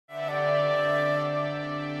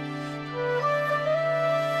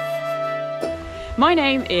My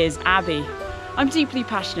name is Abbie. I'm deeply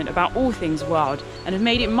passionate about all things wild and have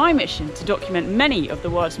made it my mission to document many of the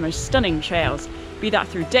world's most stunning trails, be that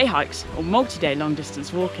through day hikes or multi-day long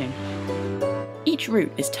distance walking. Each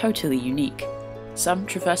route is totally unique. Some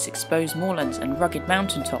traverse exposed moorlands and rugged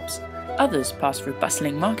mountaintops, others pass through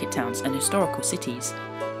bustling market towns and historical cities.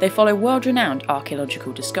 They follow world-renowned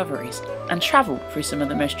archaeological discoveries and travel through some of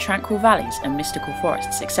the most tranquil valleys and mystical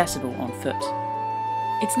forests accessible on foot.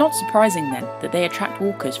 It's not surprising then that they attract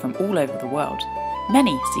walkers from all over the world,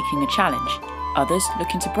 many seeking a challenge, others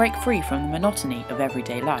looking to break free from the monotony of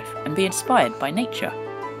everyday life and be inspired by nature.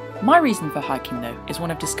 My reason for hiking though is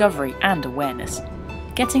one of discovery and awareness.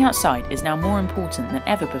 Getting outside is now more important than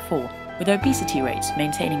ever before, with obesity rates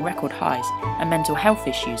maintaining record highs and mental health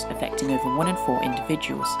issues affecting over 1 in 4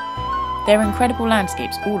 individuals. There are incredible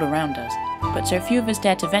landscapes all around us, but so few of us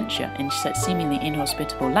dare to venture in such seemingly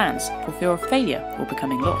inhospitable lands for fear of failure or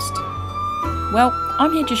becoming lost. Well,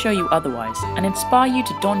 I'm here to show you otherwise and inspire you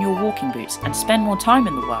to don your walking boots and spend more time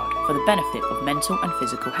in the wild for the benefit of mental and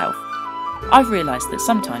physical health. I've realised that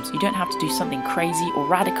sometimes you don't have to do something crazy or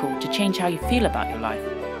radical to change how you feel about your life.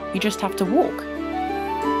 You just have to walk.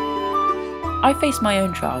 I face my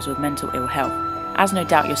own trials with mental ill health, as no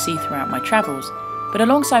doubt you'll see throughout my travels, but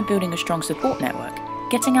alongside building a strong support network,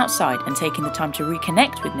 getting outside and taking the time to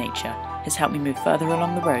reconnect with nature has helped me move further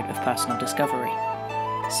along the road of personal discovery.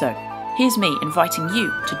 So, here's me inviting you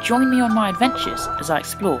to join me on my adventures as I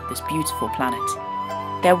explore this beautiful planet.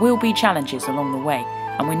 There will be challenges along the way,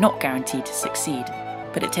 and we're not guaranteed to succeed,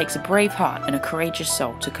 but it takes a brave heart and a courageous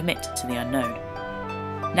soul to commit to the unknown.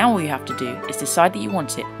 Now all you have to do is decide that you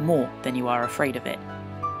want it more than you are afraid of it.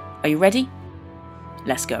 Are you ready?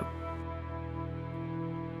 Let's go.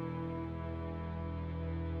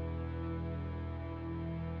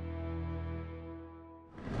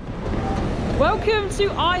 Welcome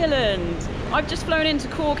to Ireland! I've just flown into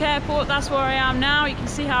Cork Airport, that's where I am now. You can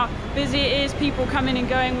see how busy it is, people coming and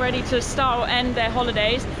going, ready to start or end their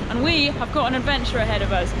holidays. And we have got an adventure ahead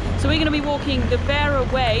of us. So we're going to be walking the Beara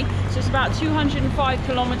Way, so it's about 205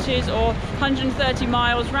 kilometres or 130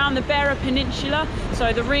 miles around the Bere peninsula.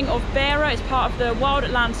 So the ring of Bere is part of the Wild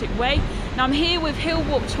Atlantic Way. Now I'm here with Hill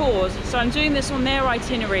Walk Tours, so I'm doing this on their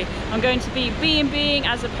itinerary. I'm going to be B&Bing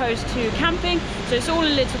as opposed to camping, so it's all a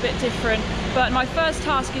little bit different. But my first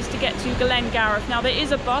task is to get to Glengarriff. Now there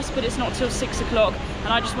is a bus, but it's not till 6 o'clock, and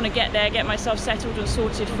I just want to get there, get myself settled and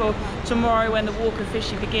sorted for tomorrow when the walk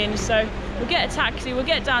officially begins. So we'll get a taxi, we'll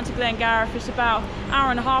get down to Glengarriff. It's about an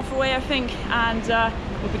hour and a half away, I think, and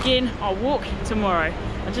we'll begin our walk tomorrow.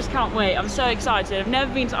 I just can't wait. I'm so excited. I've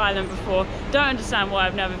never been to Ireland before. Don't understand why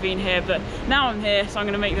I've never been here, but now I'm here, so I'm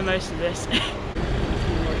going to make the most of this.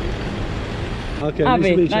 Okay,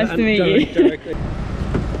 Abbie, nice to meet you.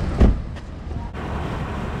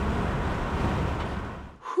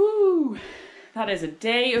 Whew, that is a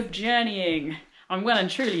day of journeying. I'm well and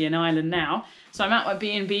truly in Ireland now. So I'm at my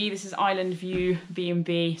B&B, this is Island View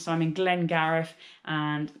B&B, so I'm in Glengarriff,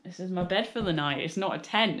 and this is my bed for the night. It's not a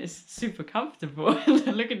tent, it's super comfortable.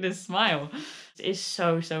 Look at this smile. It is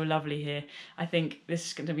so, so lovely here. I think this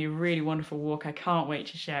is going to be a really wonderful walk. I can't wait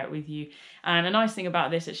to share it with you. And a nice thing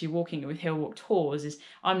about this, actually walking with Hill Walk Tours, is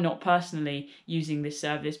I'm not personally using this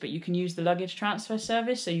service, but you can use the luggage transfer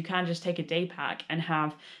service. So you can just take a day pack and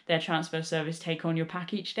have their transfer service take on your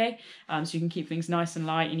pack each day. So you can keep things nice and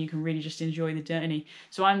light, and you can really just enjoy the journey.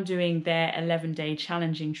 So I'm doing their 11-day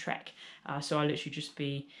challenging trek. So I'll literally just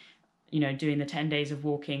be, you know, doing the 10 days of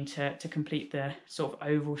walking to complete the sort of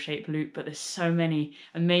oval shaped loop. But there's so many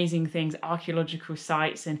amazing things, archaeological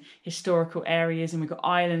sites and historical areas, and we've got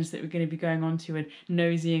islands that we're going to be going on to and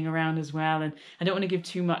nosying around as well. And I don't want to give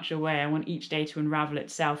too much away. I want each day to unravel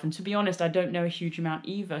itself, and to be honest, I don't know a huge amount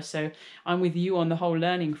either, so I'm with you on the whole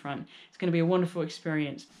learning front. It's going to be a wonderful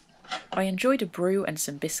experience. I enjoyed a brew and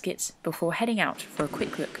some biscuits before heading out for a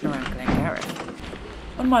quick look around Glengarriff.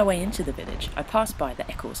 On my way into the village, I passed by the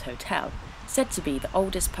Eccles Hotel, said to be the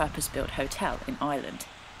oldest purpose-built hotel in Ireland,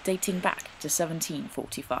 dating back to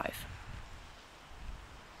 1745.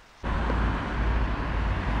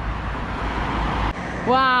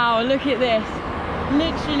 Wow, look at this.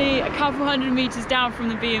 Literally a couple hundred metres down from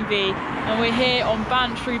the B&B, and we're here on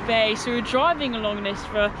Bantry Bay. So we're driving along this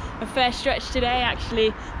for a fair stretch today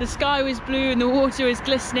actually. The sky was blue and the water was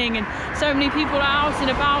glistening, and so many people are out and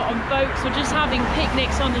about on boats or just having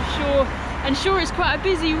picnics on the shore. And sure, it's quite a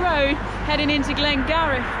busy road heading into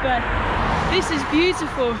Glengarriff, but this is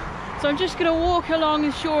beautiful. So I'm just going to walk along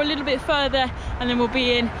the shore a little bit further, and then we'll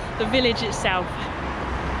be in the village itself.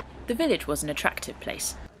 The village was an attractive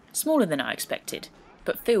place, smaller than I expected,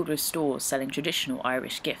 but filled with stores selling traditional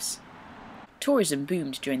Irish gifts. Tourism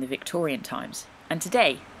boomed during the Victorian times, And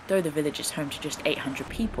today, though the village is home to just 800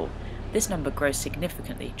 people, this number grows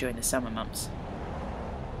significantly during the summer months.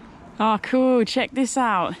 Oh cool, check this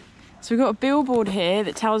out. So we've got a billboard here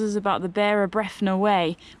that tells us about the Beara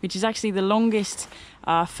Way, which is actually the longest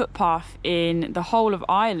footpath in the whole of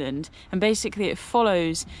Ireland, and basically it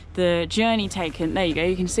follows the journey taken, there you go,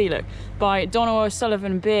 you can see, look, by Donogh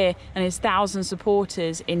O'Sullivan Bere and his 1,000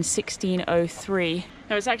 supporters in 1603.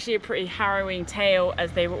 Now it's actually a pretty harrowing tale,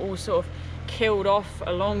 as they were all sort of killed off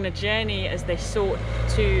along the journey as they sought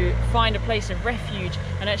to find a place of refuge,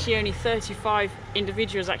 and actually only 35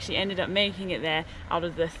 individuals actually ended up making it there out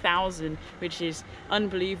of the 1,000, which is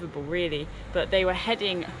unbelievable really. But they were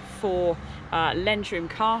heading for Leitrim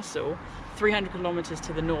Castle, 300 kilometers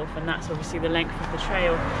to the north, and that's obviously the length of the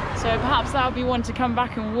trail, so perhaps that would be one to come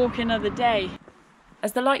back and walk another day.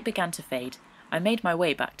 As the light began to fade, I made my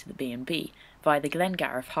way back to the B&B via the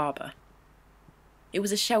Glengarriff harbour. It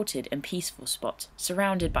was a sheltered and peaceful spot,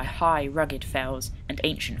 surrounded by high, rugged fells and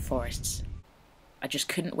ancient forests. I just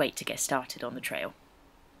couldn't wait to get started on the trail.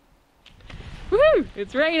 Woohoo!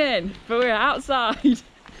 It's raining, but we're outside.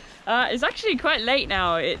 It's actually quite late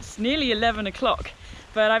now, it's nearly 11 o'clock,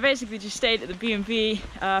 but I basically just stayed at the B&B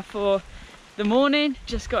for the morning,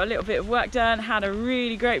 just got a little bit of work done, had a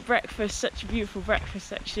really great breakfast, such a beautiful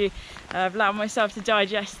breakfast actually. I've allowed myself to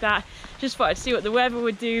digest that, just thought I'd see what the weather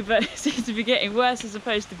would do, but it seems to be getting worse as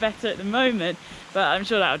opposed to better at the moment, but I'm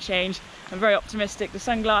sure that'll change. I'm very optimistic. The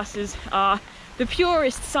sunglasses are the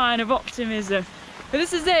purest sign of optimism. But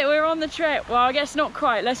this is it, we're on the trail. Well, I guess not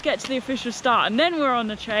quite, let's get to the official start and then we're on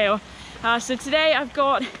the trail. So today I've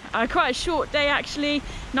got quite a short day actually,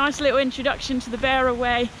 nice little introduction to the Beara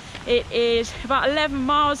Way. It is about 11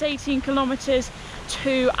 miles, 18 kilometers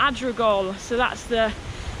to Ardgole, so that's the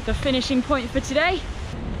finishing point for today.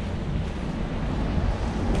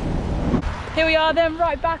 Here we are then,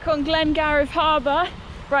 right back on Glengarriff Harbour,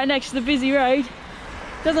 right next to the busy road.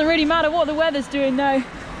 Doesn't really matter what the weather's doing though,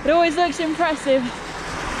 it always looks impressive.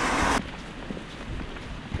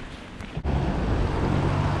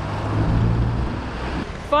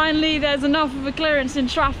 Finally, there's enough of a clearance in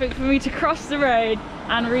traffic for me to cross the road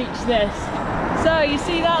and reach this. So you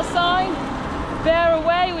see that sign? Beara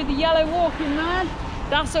Way with the yellow walking man.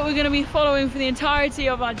 That's what we're going to be following for the entirety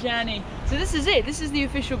of our journey. So this is it, this is the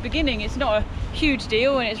official beginning. It's not a huge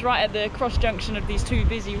deal and it's right at the cross junction of these two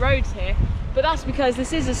busy roads here. But that's because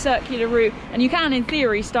this is a circular route and you can in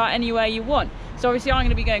theory start anywhere you want. So obviously I'm going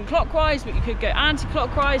to be going clockwise, but you could go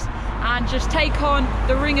anti-clockwise and just take on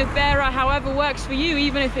the Ring of Bere however works for you,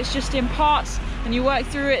 even if it's just in parts and you work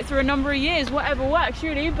through it through a number of years, whatever works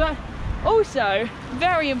really. But also,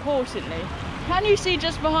 very importantly, can you see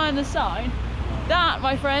just behind the sign? That,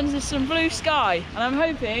 my friends, is some blue sky, and I'm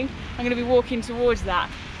hoping I'm going to be walking towards that.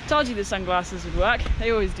 Told you the sunglasses would work, they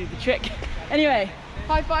always do the trick. Anyway,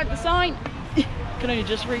 high five the sign, can only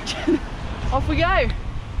just reach. Off we go,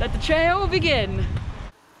 let the trail begin.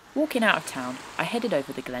 Walking out of town, I headed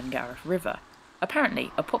over the Glengarriff River,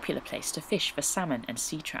 apparently a popular place to fish for salmon and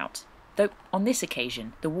sea trout, though on this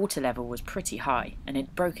occasion the water level was pretty high and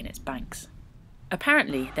had broken its banks.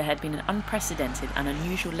 Apparently there had been an unprecedented and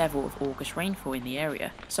unusual level of August rainfall in the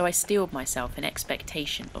area, so I steeled myself in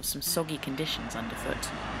expectation of some soggy conditions underfoot.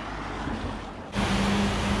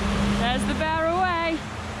 There's the Beara Way.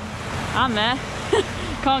 I'm there.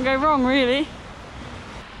 Can't go wrong really.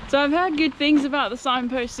 So I've heard good things about the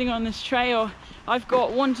signposting on this trail. I've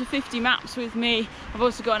got 1 to 50 maps with me. I've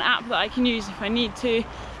also got an app that I can use if I need to.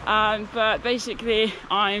 But basically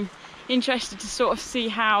I'm interested to sort of see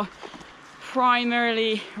how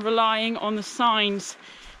primarily relying on the signs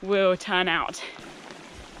will turn out.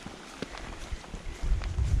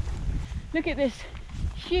 Look at this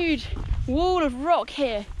huge wall of rock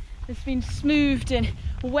here that's been smoothed and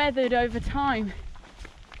weathered over time.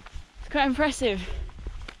 It's quite impressive.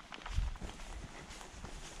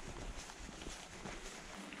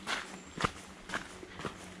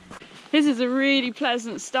 This is a really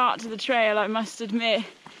pleasant start to the trail, I must admit.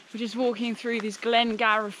 We're just walking through these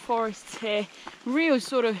Glengarriff forests here. Real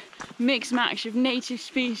sort of mix match of native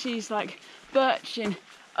species like birch and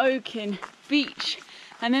oak and beech.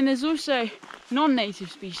 And then there's also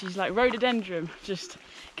non-native species like rhododendron, just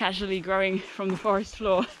casually growing from the forest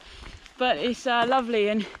floor. But it's lovely,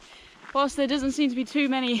 and whilst there doesn't seem to be too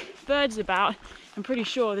many birds about, I'm pretty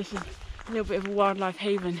sure this is a little bit of a wildlife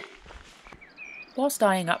haven. Whilst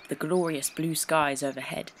eyeing up the glorious blue skies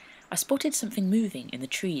overhead, I spotted something moving in the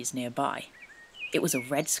trees nearby. It was a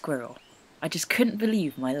red squirrel. I just couldn't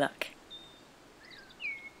believe my luck.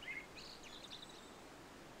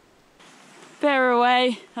 Beara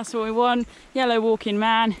Way, that's what we want. Yellow walking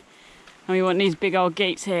man. And we want these big old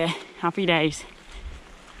gates here. Happy days.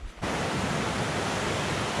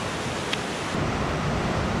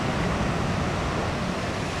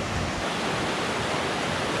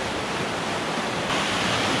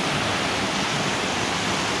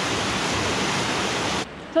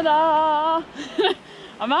 Ta-da!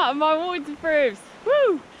 I'm out of my waterproofs.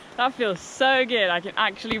 Woo! That feels so good. I can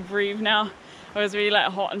actually breathe now. I was really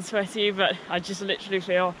like hot and sweaty, but I just literally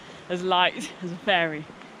feel as light as a fairy.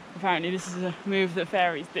 Apparently this is a move that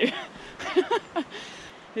fairies do.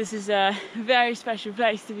 This is a very special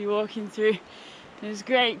place to be walking through. It's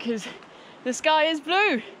great because the sky is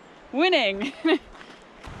blue. Winning!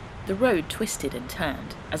 The road twisted and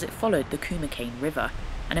turned as it followed the Cane River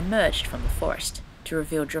and emerged from the forest to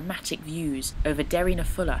reveal dramatic views over Derry na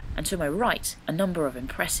Fulla, and to my right, a number of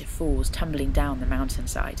impressive falls tumbling down the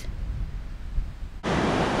mountainside.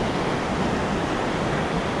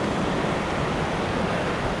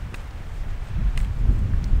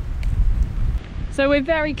 So we're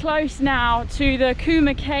very close now to the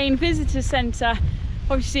Cane Visitor Centre.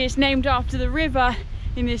 Obviously it's named after the river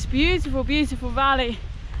in this beautiful, beautiful valley.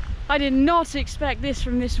 I did not expect this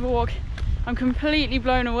from this walk. I'm completely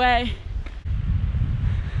blown away.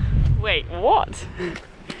 Wait, what?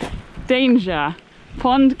 Danger.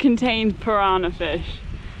 Pond contained piranha fish.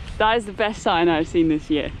 That is the best sign I've seen this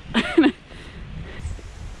year.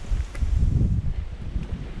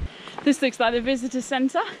 This looks like the visitor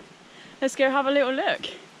centre. Let's go have a little look.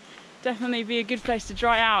 Definitely be a good place to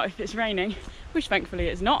dry out if it's raining, which thankfully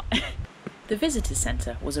it's not. The visitor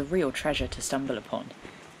centre was a real treasure to stumble upon.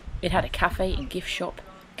 It had a cafe and gift shop,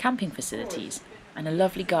 camping facilities, and a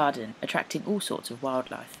lovely garden attracting all sorts of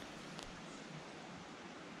wildlife.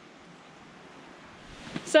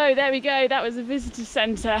 So there we go, that was the visitor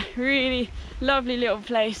centre. Really lovely little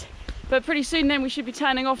place. But pretty soon then we should be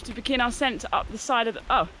turning off to begin our ascent up the side of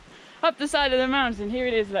the mountain. Here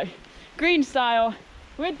it is, look. Green style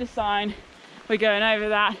with the sign. We're going over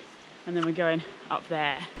that and then we're going up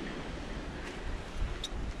there.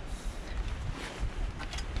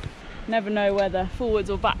 Never know whether forwards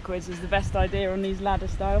or backwards is the best idea on these ladder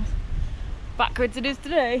styles. Backwards it is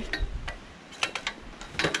today.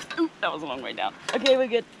 Ooh, that was a long way down. Okay, we're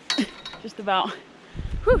good. Just about.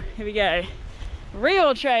 Whew, here we go.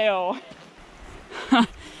 Real trail.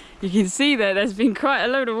 You can see that there's been quite a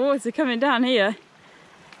load of water coming down here.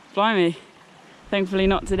 Blimey. Thankfully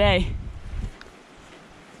not today.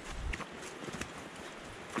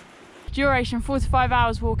 Duration 4 to 5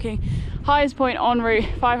 hours walking. Highest point en route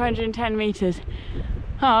 510 meters.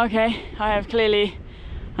 Oh, okay. I have clearly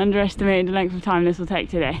underestimated the length of time this will take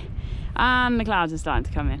today. And the clouds are starting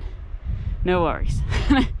to come in. No worries.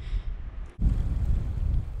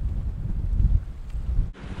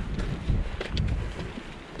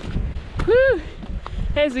 Woo!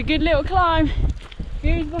 There's a good little climb.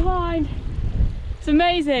 Views behind. It's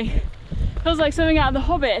amazing. Feels like something out of The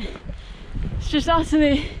Hobbit. It's just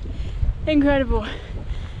utterly incredible.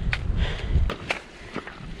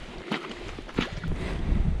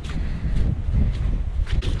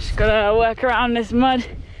 Just gotta work around this mud,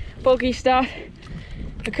 boggy stuff.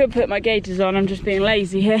 I could put my gaiters on, I'm just being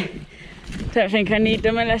lazy here. Don't think I need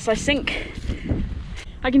them unless I sink.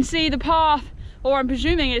 I can see the path, or I'm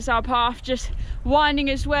presuming it's our path, just winding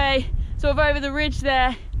its way sort of over the ridge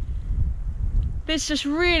there. This just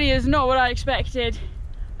really is not what I expected.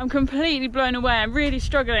 I'm completely blown away. I'm really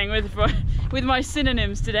struggling with my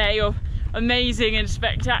synonyms today of amazing and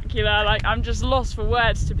spectacular. Like, I'm just lost for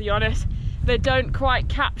words, to be honest. They don't quite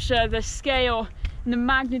capture the scale and the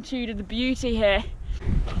magnitude of the beauty here.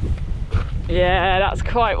 Yeah, that's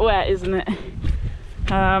quite wet, isn't it?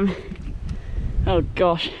 Oh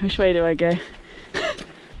gosh, which way do I go?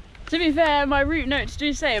 To be fair, my route notes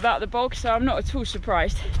do say about the bog, so I'm not at all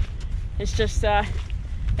surprised. It's just,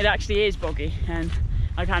 it actually is boggy, and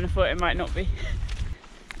I kind of thought it might not be.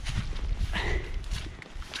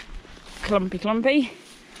 Clumpy, clumpy.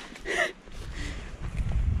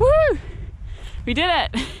 Woo! We did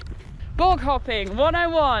it! Bog hopping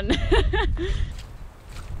 101.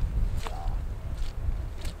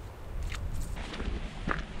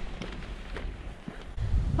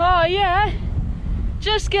 Oh yeah,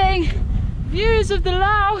 just getting views of the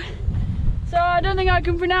Lough. So I don't think I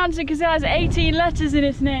can pronounce it because it has 18 letters in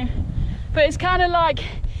its name. But it's kind of like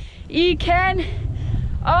Eken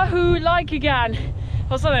Ahu Likeagan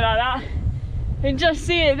or something like that. You can just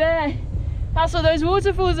see it there. That's what those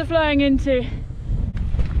waterfalls are flowing into.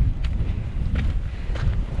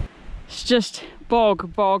 It's just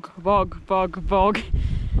bog, bog, bog, bog, bog.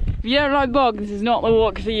 If you don't like bog, this is not the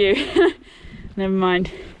walk for you. Never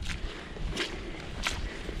mind.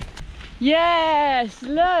 Yes,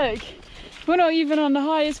 look. We're not even on the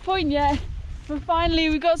highest point yet. But finally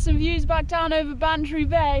we got some views back down over Bantry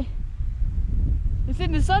Bay. It's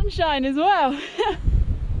in the sunshine as well.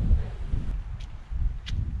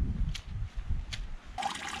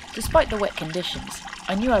 Despite the wet conditions,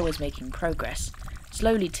 I knew I was making progress,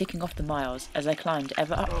 slowly ticking off the miles as I climbed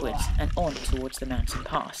ever upwards and on towards the mountain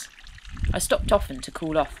pass. I stopped often to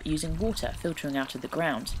cool off, using water filtering out of the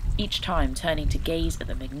ground, each time turning to gaze at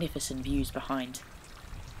the magnificent views behind.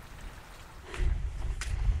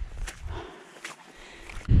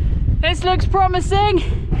 This looks promising.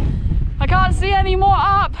 I can't see any more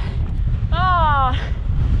up. Ah,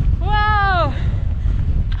 wow.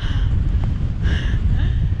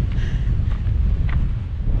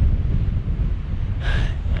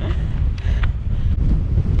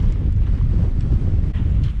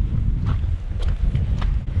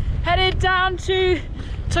 Headed down to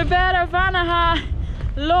Bere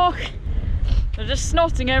Loch. They're just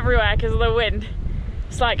snotting everywhere because of the wind.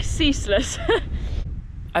 It's like ceaseless.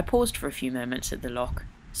 I paused for a few moments at the loch,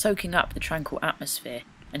 soaking up the tranquil atmosphere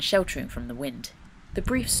and sheltering from the wind. The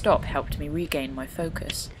brief stop helped me regain my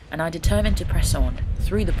focus, and I determined to press on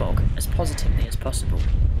through the bog as positively as possible.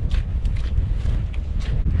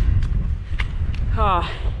 Oh,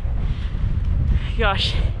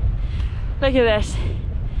 gosh, look at this.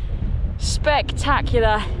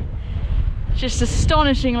 Spectacular, just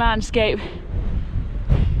astonishing landscape.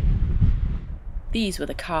 These were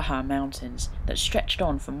the Caha Mountains that stretched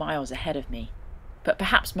on for miles ahead of me. But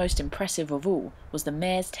perhaps most impressive of all was the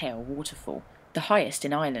Mare's Tail waterfall, the highest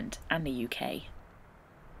in Ireland and the UK.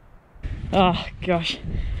 Oh gosh,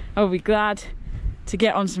 I'll be glad to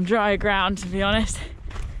get on some drier ground, to be honest.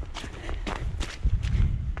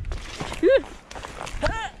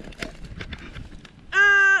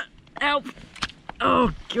 Help!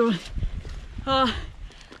 Oh god. Oh,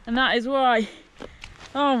 and that is why,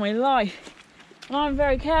 oh my life, and I'm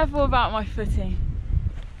very careful about my footing.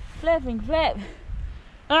 Flipping flip.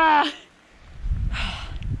 Ah!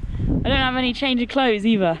 I don't have any change of clothes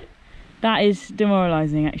either. That is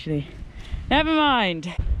demoralising actually. Never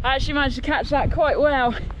mind. I actually managed to catch that quite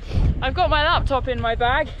well. I've got my laptop in my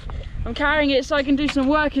bag. I'm carrying it so I can do some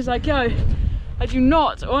work as I go. I do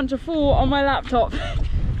not want to fall on my laptop.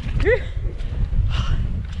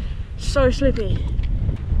 So slippy.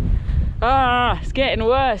 Ah, it's getting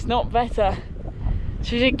worse, not better.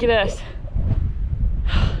 It's ridiculous.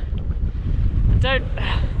 Don't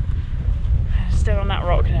stay on that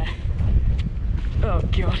rock there. Oh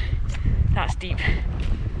god, that's deep.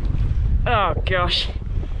 Oh gosh,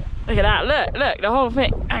 look at that. Look, the whole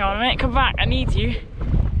thing. Hang on a minute, come back, I need you.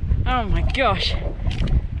 Oh my gosh.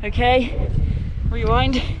 Okay,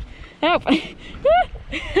 rewind. Help.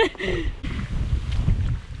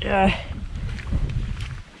 Yeah.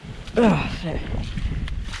 Oh, shit.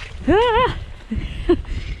 Ah!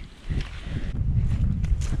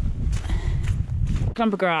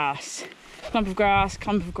 Clump of grass, clump of grass,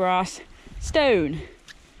 clump of grass, stone,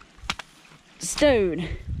 stone,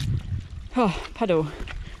 oh, puddle,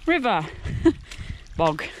 river,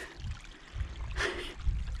 bog.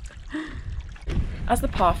 As the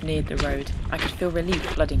path neared the road, I could feel relief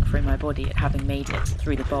flooding through my body at having made it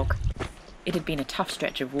through the bog. It had been a tough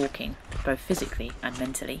stretch of walking, both physically and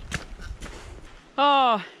mentally.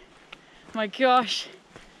 Oh my gosh,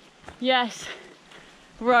 yes,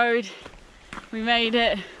 road, we made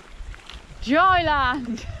it.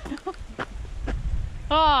 Joyland!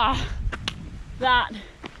 Ah, that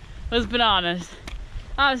was bananas,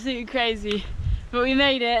 absolutely crazy, but we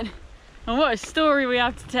made it, and what a story we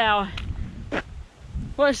have to tell.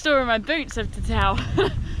 What a story my boots have to tell.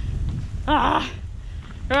 Ah.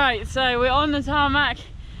 Right, so we're on the tarmac,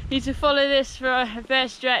 need to follow this for a fair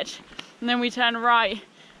stretch, and then we turn right,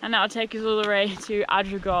 and that'll take us all the way to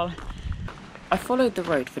Ardgole. I followed the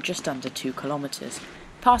road for just under 2 kilometres,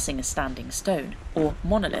 passing a standing stone, or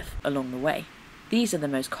monolith, along the way. These are the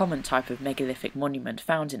most common type of megalithic monument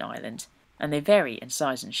found in Ireland, and they vary in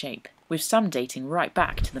size and shape, with some dating right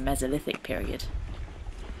back to the Mesolithic period.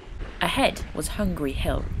 Ahead was Hungry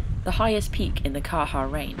Hill, the highest peak in the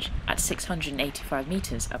Caha range at 685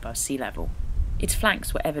 metres above sea level. Its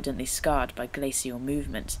flanks were evidently scarred by glacial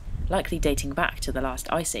movement, likely dating back to the last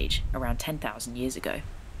ice age around 10,000 years ago.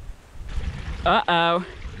 Uh-oh,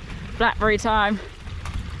 blackberry time.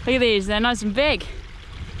 Look at these, they're nice and big.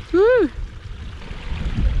 Woo!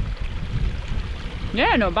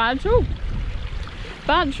 Yeah, not bad at all.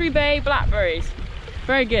 Bantry Bay blackberries,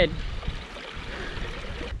 very good.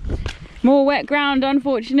 More wet ground,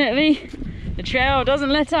 unfortunately. The trail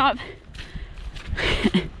doesn't let up.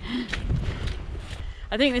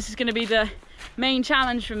 I think this is going to be the main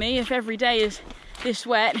challenge for me if every day is this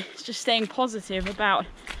wet. It's just staying positive about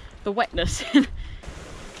the wetness.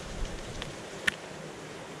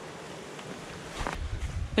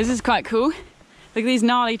 This is quite cool. Look at these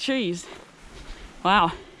gnarly trees.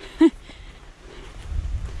 Wow.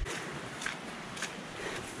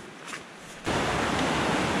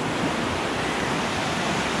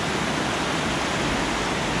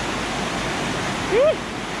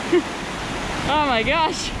 Oh my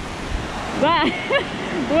gosh. That,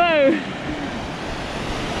 whoa.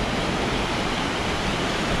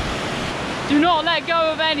 Do not let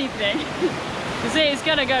go of anything, because it's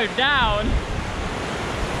gonna go down.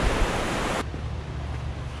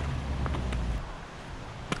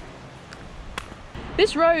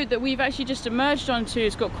 This road that we've actually just emerged onto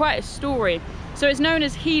has got quite a story. So it's known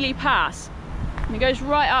as Healy Pass. And it goes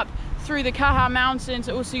right up through the Caha Mountains.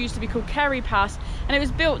 It also used to be called Kerry Pass. And it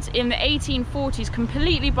was built in the 1840s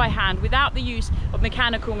completely by hand without the use of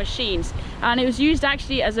mechanical machines. And it was used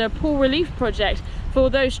actually as a poor relief project for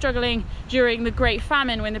those struggling during the Great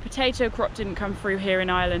Famine when the potato crop didn't come through here in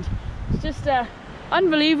Ireland. It's just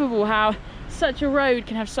unbelievable how such a road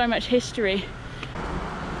can have so much history.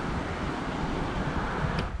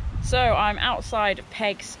 So I'm outside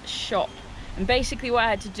Peg's shop, and basically what I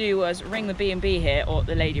had to do was ring the B&B here, or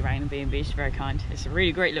the lady rang the B&B, she's very kind. It's a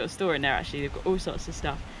really great little store in there actually, they've got all sorts of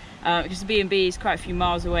stuff. Because the B&B is quite a few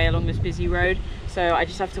miles away along this busy road, so I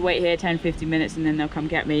just have to wait here 10-15 minutes and then they'll come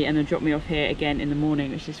get me and then drop me off here again in the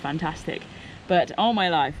morning, which is fantastic. But oh my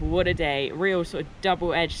life, what a day, real sort of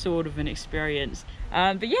double-edged sword of an experience.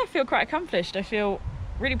 But yeah, I feel quite accomplished, I feel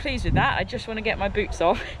really pleased with that. I just want to get my boots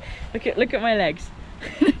off. look at my legs.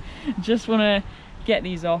 Just want to get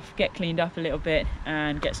these off, get cleaned up a little bit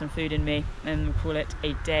and get some food in me, and we'll call it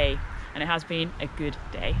a day. And it has been a good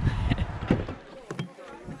day.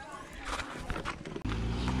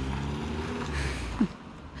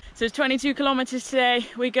 So it's 22 kilometers today.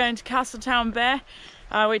 We're going to Castletownbere,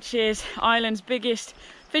 which is Ireland's biggest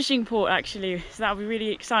fishing port actually. So that'll be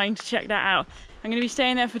really exciting to check that out. I'm going to be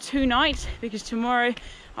staying there for 2 nights because tomorrow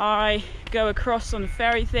I go across on the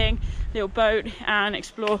ferry thing, little boat, and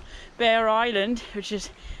explore Bere Island, which is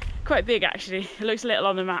quite big actually. It looks little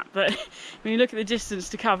on the map, but when you look at the distance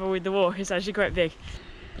to cover with the walk, it's actually quite big.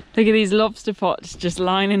 Look at these lobster pots just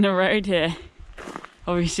lining the road here.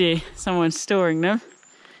 Obviously someone's storing them.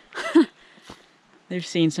 They've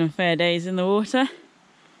seen some fair days in the water.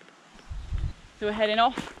 So we're heading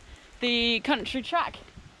off the country track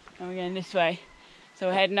and we're going this way. So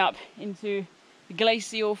we're heading up into the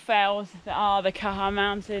glacial fells that are the Caha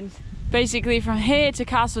Mountains. Basically from here to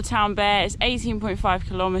Castletownbere is 18.5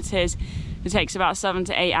 kilometers. It takes about 7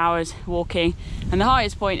 to 8 hours walking, and the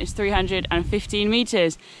highest point is 315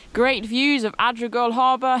 meters. Great views of Ardgole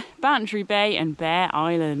Harbour, Bantry Bay and Bere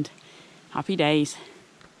Island. Happy days.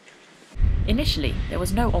 Initially, there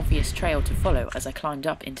was no obvious trail to follow as I climbed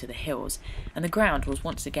up into the hills, and the ground was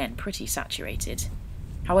once again pretty saturated.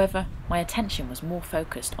 However, my attention was more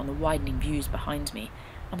focused on the widening views behind me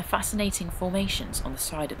and the fascinating formations on the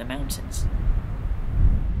side of the mountains.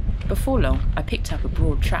 Before long, I picked up a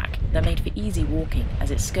broad track that made for easy walking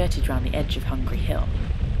as it skirted round the edge of Hungry Hill.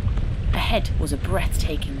 Ahead was a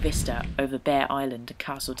breathtaking vista over Bere Island and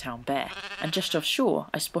Castletownbere, and just offshore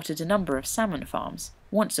I spotted a number of salmon farms,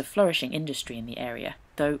 once a flourishing industry in the area,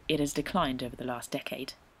 though it has declined over the last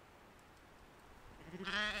decade.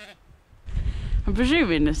 I'm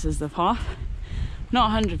presuming this is the path. Not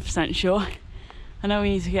 100% sure. I know we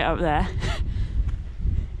need to get up there.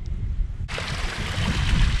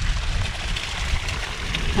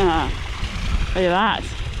 Look at that.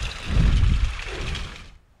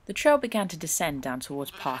 The trail began to descend down towards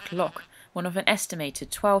Park Loch, one of an estimated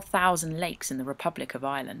 12,000 lakes in the Republic of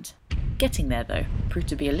Ireland. Getting there, though, proved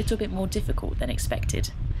to be a little bit more difficult than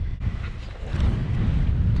expected.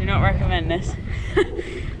 Do not recommend this.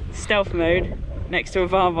 Stealth mode next to a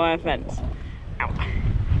barbed wire fence. Ow.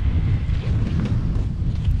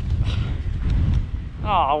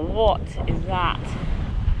 Oh, what is that?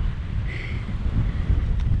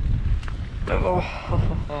 Oh.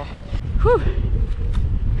 Whew.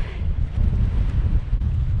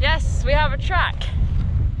 Yes, we have a track.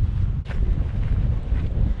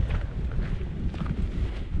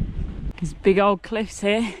 There's big old cliffs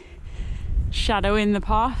here, shadowing the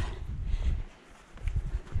path.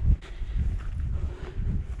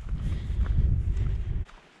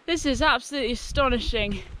 This is absolutely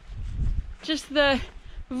astonishing. Just the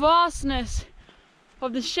vastness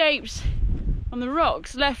of the shapes on the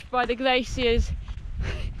rocks left by the glaciers.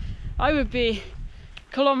 I would be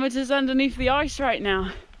kilometers underneath the ice right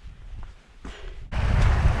now.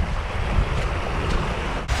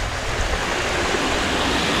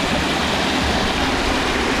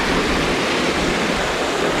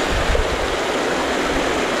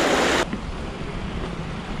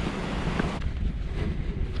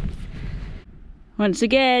 Once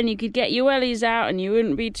again, you could get your wellies out and you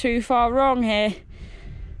wouldn't be too far wrong here.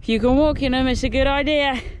 If you can walk in them, it's a good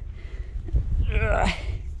idea. Ugh.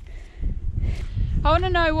 I want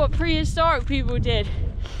to know what prehistoric people did.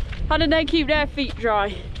 How did they keep their feet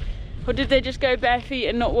dry? Or did they just go bare feet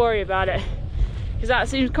and not worry about it? Because that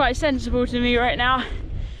seems quite sensible to me right now.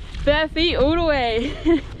 Bare feet all the way.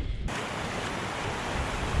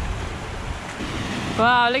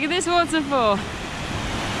 Wow, look at this waterfall.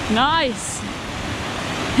 Nice.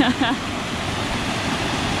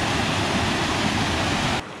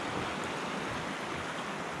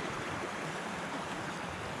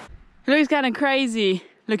 It looks kind of crazy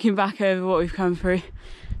looking back over what we've come through.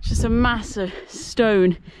 It's just a massive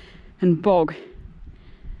stone and bog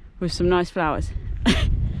with some nice flowers.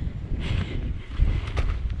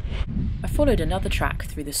 I followed another track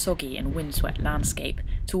through the soggy and windswept landscape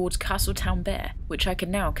towards Castletownbere, which I can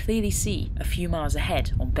now clearly see a few miles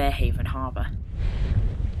ahead on Berehaven Harbour.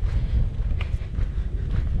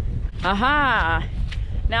 Aha!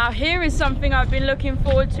 Now here is something I've been looking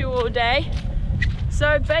forward to all day.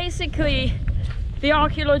 So basically, the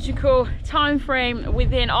archaeological time frame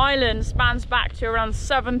within Ireland spans back to around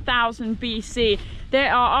 7000 BC.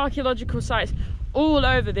 There are archaeological sites all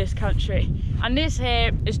over this country, and this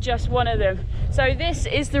here is just one of them. So this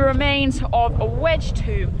is the remains of a wedge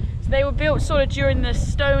tomb. So they were built sort of during the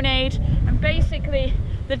Stone Age, and basically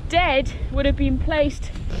the dead would have been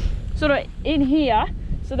placed sort of in here.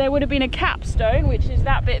 So there would have been a capstone, which is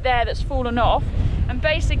that bit there that's fallen off, and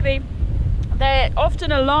basically they're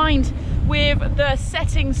often aligned with the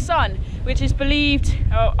setting sun, which is believed,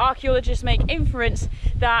 archaeologists make inference,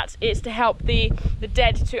 that it's to help the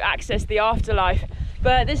dead to access the afterlife.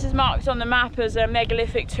 But this is marked on the map as a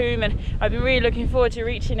megalithic tomb, and I've been really looking forward to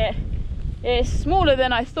reaching it. It's smaller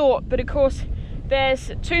than I thought, but of course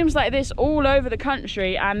there's tombs like this all over the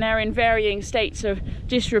country, and they're in varying states of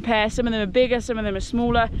disrepair. Some of them are bigger, some of them are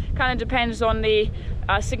smaller. Kind of depends on the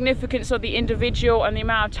significance of the individual and the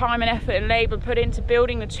amount of time and effort and labour put into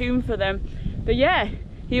building the tomb for them. But yeah,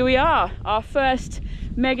 here we are, our first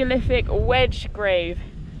megalithic wedge grave.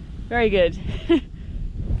 Very good.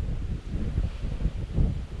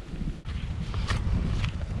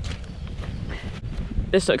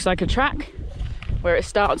 This looks like a track where it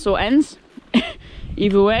starts or ends.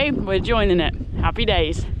 Either way, we're joining it. Happy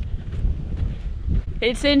days.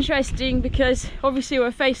 It's interesting because obviously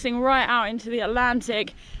we're facing right out into the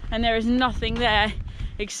Atlantic, and there is nothing there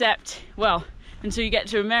except, well, until you get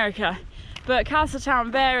to America. But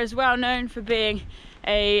Castletownbere is well known for being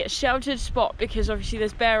a sheltered spot because obviously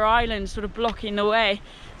there's Bere Island sort of blocking the way.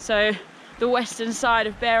 So the western side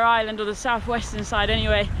of Bere Island, or the southwestern side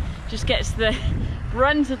anyway, just gets the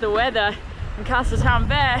brunt of the weather. And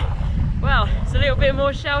Castletownbere, well, it's a little bit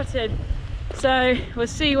more sheltered. So we'll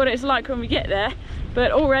see what it's like when we get there.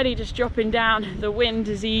 But already just dropping down, the wind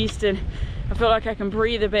has eased and I feel like I can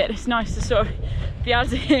breathe a bit. It's nice to sort of be able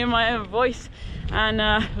to hear my own voice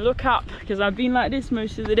and look up, because I've been like this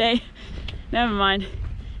most of the day. Never mind,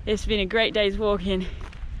 it's been a great day's walking.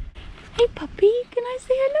 Hey puppy, can I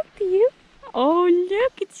say hello to you? Oh,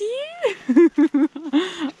 look, it's you.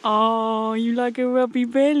 Oh, you like a rubby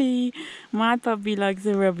belly. My puppy likes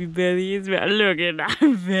a rubby belly as well. Look at that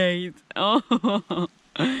face. Oh,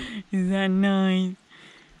 is that nice?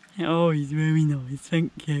 Oh, he's very nice,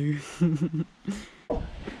 thank you.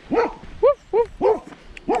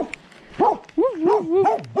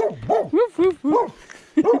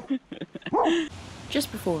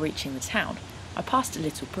 Just before reaching the town, I passed a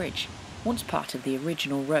little bridge, once part of the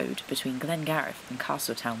original road between Glengarriff and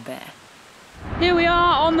Castletownbere. Here we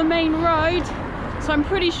are on the main road, so I'm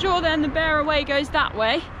pretty sure then the Beara Way goes that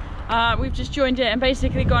way. We've just joined it and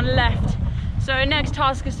basically gone left. So next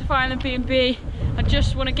task is to find the B&B. I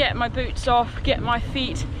just want to get my boots off, get my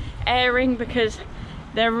feet airing, because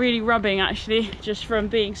they're really rubbing actually, just from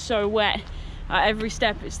being so wet. Every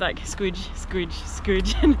step it's like squidge, squidge,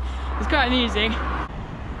 squidge, and it's quite amusing.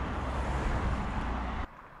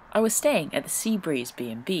 I was staying at the Seabreeze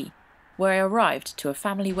B&B, where I arrived to a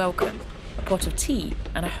family welcome, a pot of tea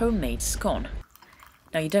and a homemade scone.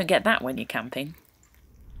 Now you don't get that when you're camping.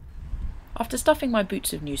 After stuffing my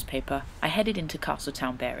boots of newspaper, I headed into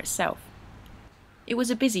Castletownbere itself. It was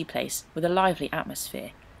a busy place with a lively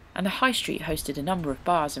atmosphere, and the high street hosted a number of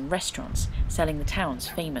bars and restaurants selling the town's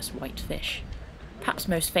famous white fish. Perhaps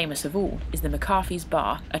most famous of all is the McCarthy's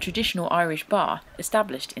Bar, a traditional Irish bar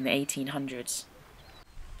established in the 1800s.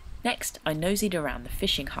 Next, I noseyed around the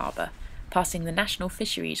fishing harbour, passing the National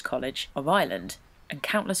Fisheries College of Ireland and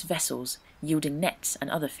countless vessels yielding nets and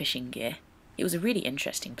other fishing gear. It was a really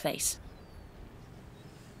interesting place.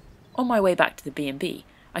 On my way back to the B&B,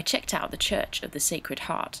 I checked out the Church of the Sacred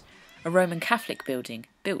Heart, a Roman Catholic building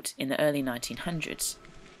built in the early 1900s.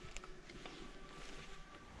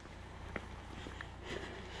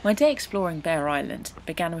 My day exploring Bere Island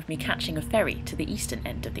began with me catching a ferry to the eastern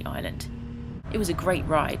end of the island. It was a great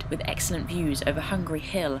ride, with excellent views over Hungry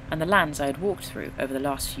Hill and the lands I had walked through over the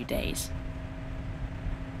last few days.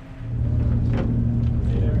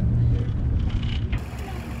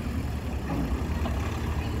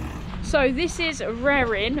 So this is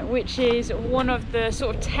Rerin, which is one of the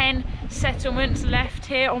sort of 10 settlements left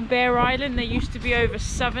here on Bere Island. There used to be over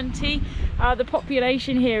 70. The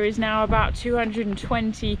population here is now about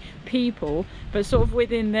 220 people, but sort of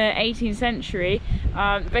within the 18th century,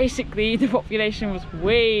 basically the population was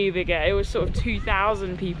way bigger. It was sort of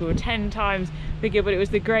 2,000 people, 10 times bigger, but it was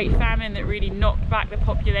the Great Famine that really knocked back the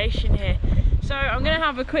population here. So I'm going to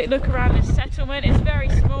have a quick look around this settlement. It's very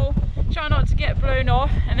small. Try not to get blown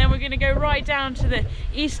off, and then we're going to go right down to the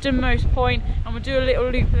easternmost point and we'll do a little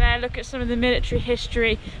loop there, look at some of the military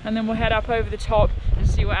history, and then we'll head up over the top and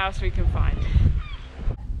see what else we can find.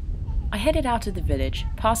 I headed out of the village,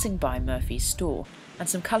 passing by Murphy's store and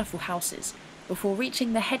some colourful houses, before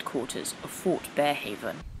reaching the headquarters of Fort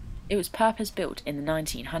Berehaven. It was purpose-built in the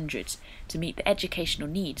 1900s to meet the educational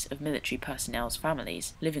needs of military personnel's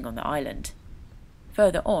families living on the island.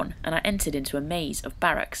 Further on, and I entered into a maze of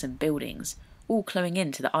barracks and buildings, all cluing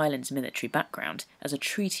into the island's military background as a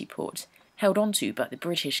treaty port, held onto by the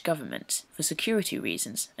British government for security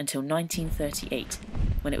reasons until 1938,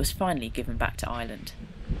 when it was finally given back to Ireland.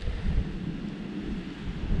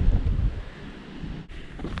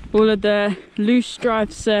 All of the loose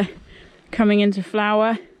stripes are coming into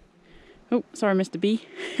flower. Oh, sorry, Mr. B.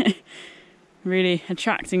 Really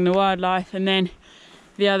attracting the wildlife. And then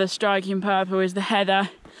the other striking purple is the heather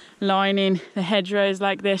lining the hedgerows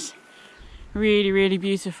like this. Really, really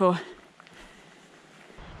beautiful.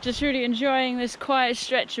 Just really enjoying this quiet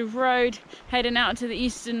stretch of road, heading out to the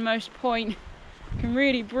easternmost point. Can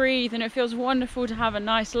really breathe, and it feels wonderful to have a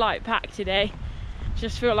nice light pack today.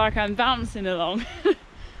 Just feel like I'm bouncing along.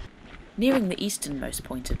 Nearing the easternmost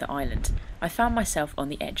point of the island, I found myself on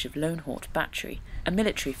the edge of Lonehort Battery, a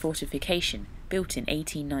military fortification built in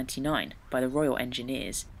 1899 by the Royal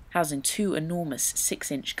Engineers, housing two enormous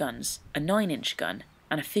 6-inch guns, a 9-inch gun,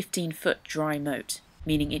 and a 15-foot dry moat,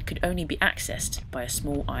 meaning it could only be accessed by a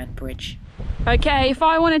small iron bridge. Okay, if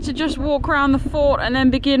I wanted to just walk around the fort and then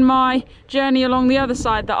begin my journey along the other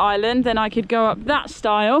side of the island, then I could go up that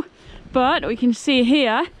style. But we can see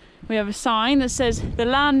here, we have a sign that says the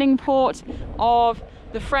landing port of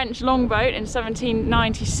the French longboat in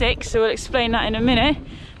 1796, so we'll explain that in a minute,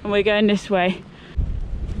 and we're going this way.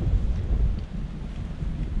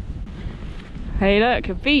 Hey look,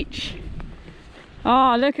 a beach.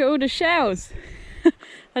 Oh, look at all the shells.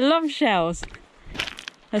 I love shells.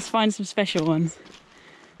 Let's find some special ones.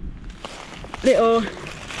 Little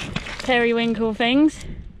periwinkle things.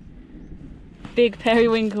 Big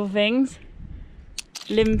periwinkle things.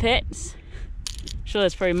 Limpets. I'm sure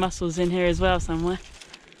there's probably mussels in here as well somewhere.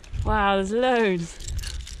 Wow, there's loads.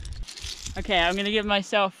 Okay, I'm gonna give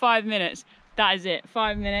myself 5 minutes. That is it,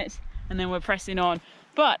 5 minutes, and then we're pressing on.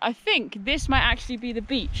 But I think this might actually be the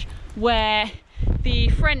beach where the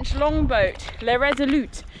French longboat Le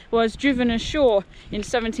Resolute was driven ashore in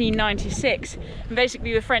 1796. And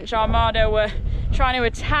basically the French Armada were trying to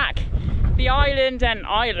attack the island,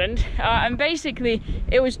 and basically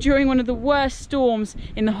it was during one of the worst storms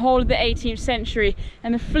in the whole of the 18th century,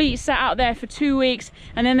 and the fleet sat out there for 2 weeks,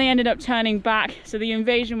 and then they ended up turning back. So the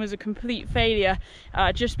invasion was a complete failure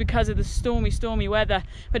just because of the stormy weather.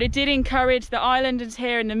 But it did encourage the islanders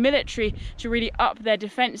here and the military to really up their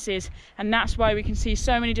defences, and that's why we can see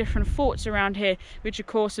so many different forts around here, which of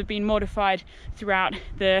course have been modified throughout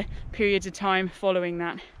the periods of time following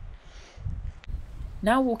that.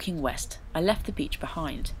 Now walking west, I left the beach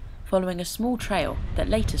behind, following a small trail that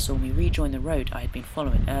later saw me rejoin the road I had been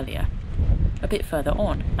following earlier. A bit further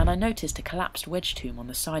on, and I noticed a collapsed wedge tomb on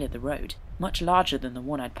the side of the road, much larger than the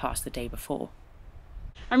one I'd passed the day before.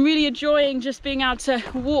 I'm really enjoying just being able to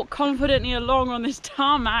walk confidently along on this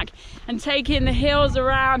tarmac and take in the hills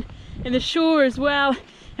around and the shore as well,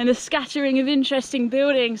 and the scattering of interesting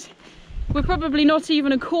buildings. We're probably not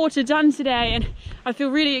even a quarter done today, and I feel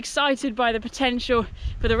really excited by the potential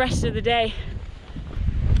for the rest of the day.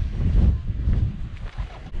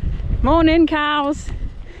 Morning, cows.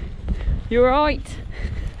 You alright?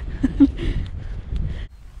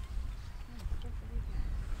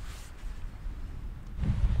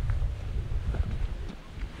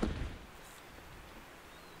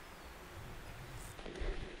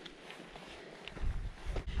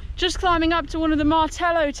 Just climbing up to one of the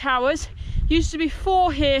Martello towers. Used to be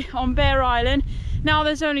 4 here on Bere Island, now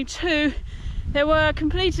there's only 2. They were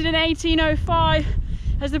completed in 1805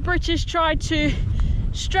 as the British tried to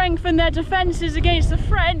strengthen their defences against the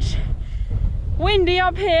French. Windy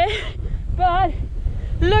up here, but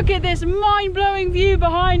Look at this mind-blowing view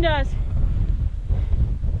behind us.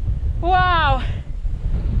 Wow.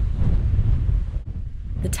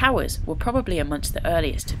 The towers were probably amongst the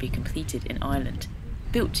earliest to be completed in Ireland,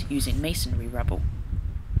 built using masonry rubble.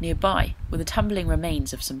 Nearby were the tumbling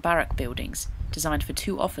remains of some barrack buildings designed for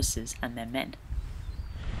 2 officers and their men.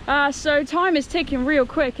 So time is ticking real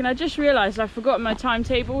quick, and I just realised I've forgotten my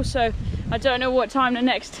timetable, so I don't know what time the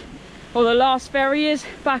next or the last ferry is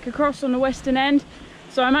back across on the western end,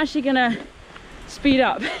 so I'm actually gonna speed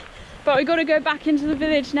up. But we've got to go back into the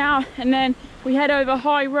village now, and then we head over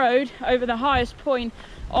High Road, over the highest point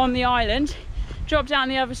on the island, drop down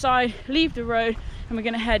the other side, leave the road, and we're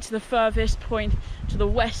going to head to the furthest point to the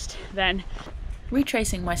west then.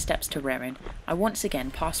 Retracing my steps to Rerin, I once again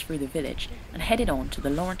passed through the village and headed on to the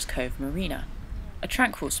Lawrence Cove Marina, a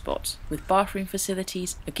tranquil spot with bathroom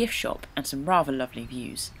facilities, a gift shop and some rather lovely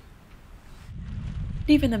views.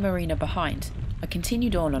 Leaving the marina behind, I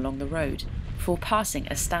continued on along the road before passing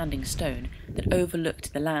a standing stone that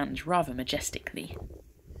overlooked the land rather majestically.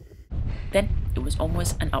 Then it was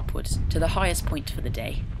onwards and upwards to the highest point for the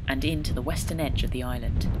day and into the western edge of the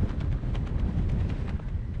island.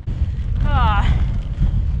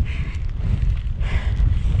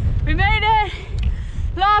 We made it!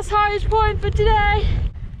 Last highest point for today!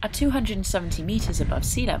 At 270 metres above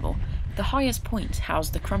sea level, the highest point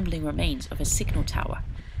housed the crumbling remains of a signal tower,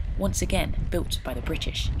 once again built by the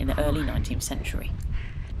British in the early 19th century.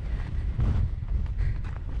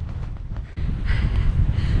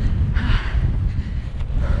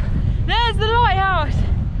 There's the lighthouse!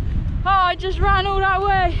 Oh, I just ran all that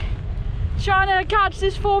way trying to catch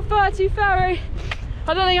this 4:30 ferry.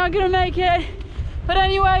 I don't think I'm gonna make it. But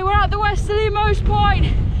anyway, we're at the westerlymost point,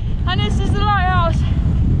 and this is the lighthouse.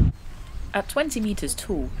 At 20 metres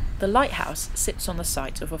tall, the lighthouse sits on the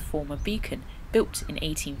site of a former beacon built in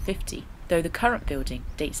 1850, though the current building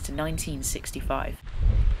dates to 1965.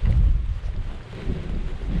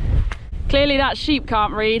 Clearly that sheep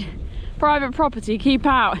can't read. Private property, keep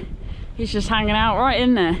out. He's just hanging out right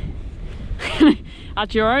in there.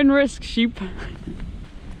 At your own risk, sheep.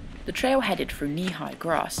 The trail headed through knee-high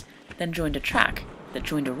grass, then joined a track that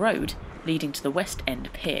joined a road leading to the West End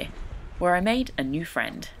Pier, where I made a new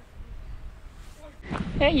friend.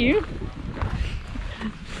 Hey, you.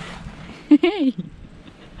 Hey.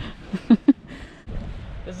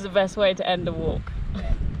 This is the best way to end a walk.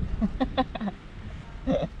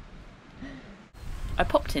 I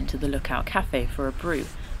popped into the Lookout Cafe for a brew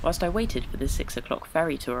whilst I waited for the 6 o'clock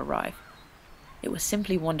ferry to arrive. It was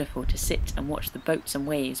simply wonderful to sit and watch the boats and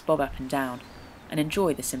waves bob up and down and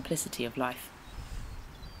enjoy the simplicity of life.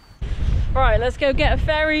 Right, let's go get a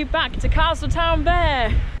ferry back to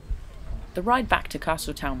Castletownbere. The ride back to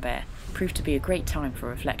Castletownbere proved to be a great time for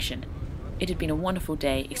reflection. It had been a wonderful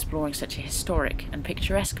day exploring such a historic and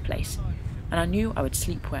picturesque place, and I knew I would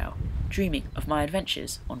sleep well, dreaming of my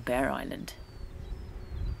adventures on Bere Island.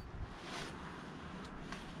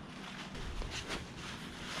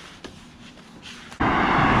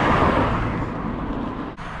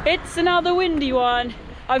 It's another windy one.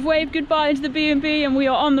 I've waved goodbye to the B&B and we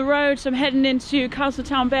are on the road, so I'm heading into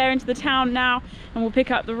Castletownbere, into the town now, and we'll pick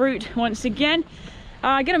up the route once again.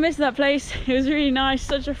 I'm gonna miss that place. It was really nice,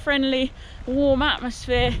 such a friendly, warm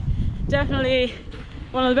atmosphere. Definitely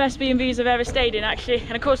one of the best B&Bs I've ever stayed in, actually.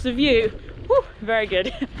 And of course the view, whew, very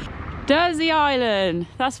good. Dursey Island,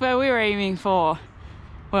 that's where we were aiming for.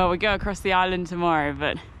 Well, we go across the island tomorrow,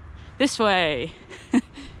 but this way.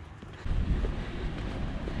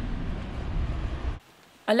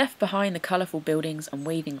 I left behind the colourful buildings and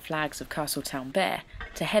waving flags of Castletownbere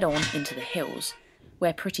to head on into the hills,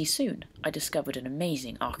 where pretty soon I discovered an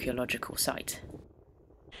amazing archaeological site.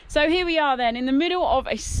 So here we are then, in the middle of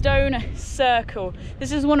a stone circle.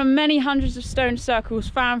 This is one of many hundreds of stone circles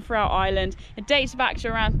found throughout Ireland. It dates back to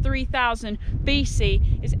around 3000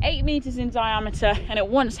 BC. It's 8 meters in diameter, and it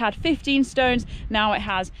once had 15 stones, now it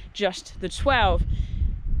has just the 12.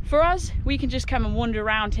 For us, we can just come and wander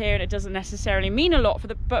around here and it doesn't necessarily mean a lot,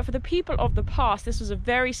 but for the people of the past, this was a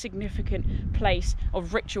very significant place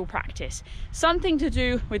of ritual practice. Something to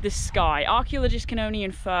do with the sky. Archaeologists can only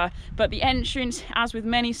infer, but the entrance, as with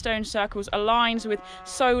many stone circles, aligns with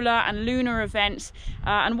solar and lunar events.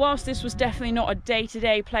 And whilst this was definitely not a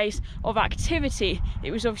day-to-day place of activity,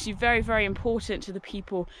 it was obviously very, very important to the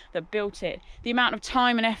people that built it. The amount of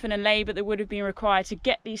time and effort and labour that would have been required to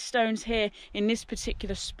get these stones here in this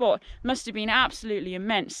particular spot spot must have been absolutely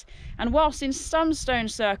immense. And whilst in some stone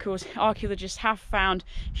circles archaeologists have found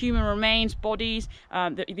human remains, bodies,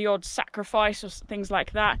 the odd sacrifice or things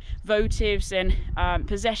like that, votives and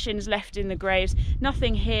possessions left in the graves,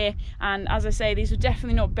 nothing here. And as I say, these were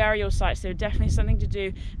definitely not burial sites. They were definitely something to do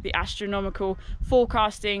with the astronomical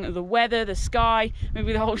forecasting, the weather, the sky,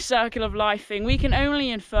 maybe the whole circle of life thing. We can only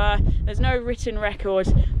infer. There's no written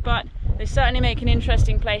records, but they certainly make an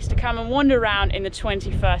interesting place to come and wander around in the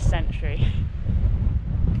 21st century.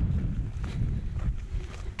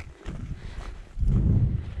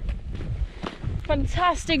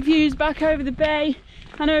 Fantastic views back over the bay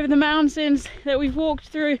and over the mountains that we've walked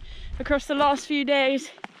through across the last few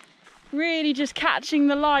days. Really just catching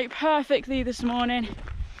the light perfectly this morning.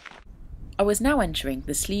 I was now entering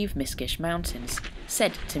the Slieve Miskish Mountains,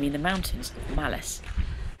 said to be the Mountains of Malice.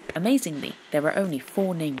 Amazingly, there are only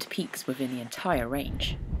 4 named peaks within the entire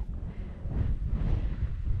range.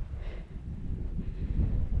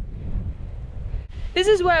 This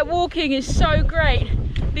is where walking is so great,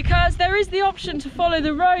 because there is the option to follow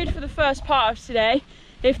the road for the first part of today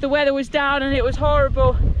if the weather was down and it was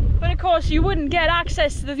horrible, but of course you wouldn't get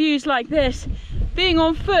access to the views like this. Being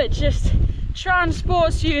on foot just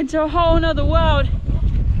transports you into a whole nother world.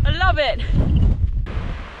 I love it.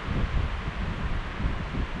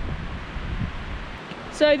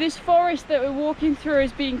 So this forest that we're walking through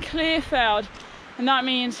is being clear felled, and that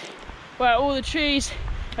means, well, all the trees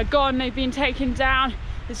are gone, they've been taken down.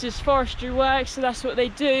 This is forestry work, so that's what they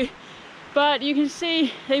do. But you can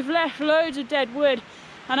see they've left loads of dead wood,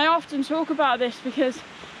 and I often talk about this because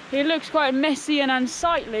it looks quite messy and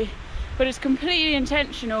unsightly, but it's completely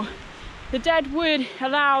intentional. The dead wood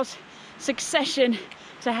allows succession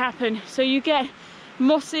to happen, so you get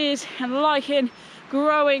mosses and lichen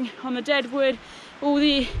growing on the dead wood. All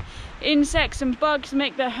the insects and bugs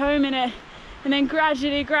make their home in it, and then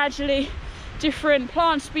gradually different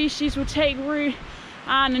plant species will take root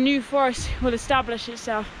and a new forest will establish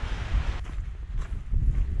itself.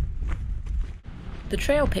 The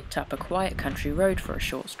trail picked up a quiet country road for a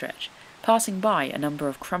short stretch, passing by a number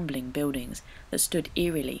of crumbling buildings that stood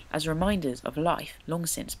eerily as reminders of life long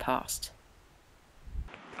since past.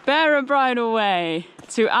 Beara Way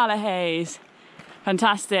to Aluminium.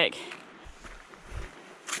 Fantastic.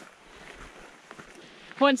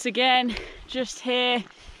 Once again, just here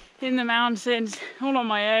in the mountains, all on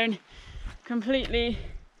my own, completely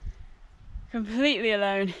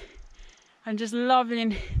alone. I'm just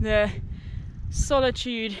loving the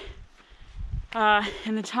solitude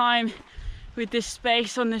and the time with this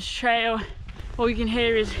space on this trail. All you can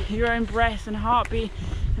hear is your own breath and heartbeat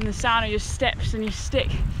and the sound of your steps and your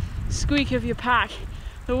stick, squeak of your pack,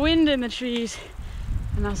 the wind in the trees,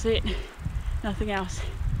 and that's it, nothing else.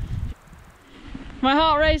 My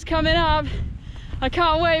heart rate's coming up. I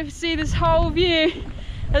can't wait to see this whole view,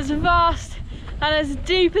 as vast and as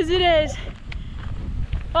deep as it is.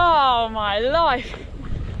 Oh my life,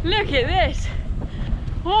 look at this.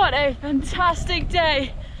 What a fantastic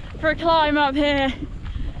day for a climb up here.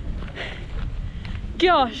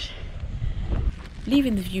 Gosh.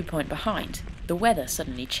 Leaving the viewpoint behind, the weather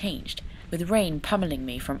suddenly changed, with rain pummeling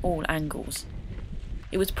me from all angles.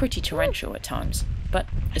 It was pretty torrential at times, but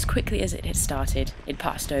as quickly as it had started, it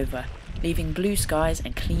passed over, leaving blue skies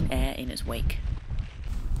and clean air in its wake.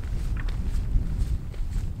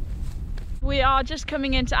 We are just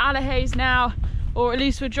coming into Aluminium now, or at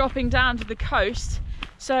least we're dropping down to the coast.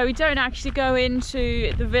 So we don't actually go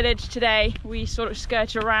into the village today, we sort of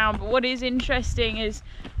skirt around. But what is interesting is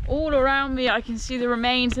all around me I can see the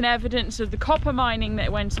remains and evidence of the copper mining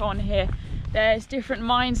that went on here. There's different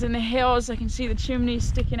mines in the hills, I can see the chimneys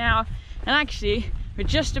sticking out, and actually we're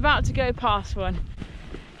just about to go past one.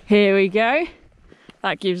 Here we go.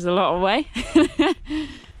 That gives a lot away.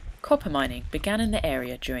 Copper mining began in the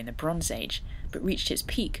area during the Bronze Age, but reached its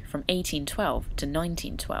peak from 1812 to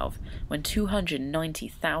 1912, when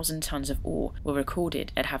 290,000 tonnes of ore were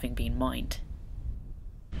recorded at having been mined.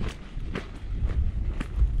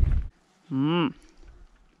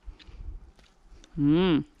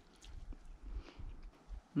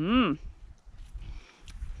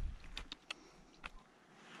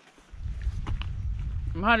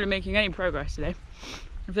 I'm hardly making any progress today.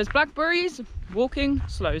 If there's blackberries, walking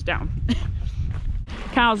slows down.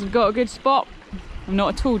 Cows have got a good spot. I'm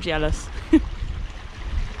not at all jealous.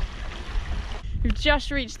 We've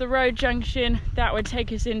just reached the road junction that would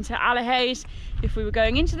take us into Aluminium if we were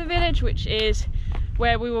going into the village, which is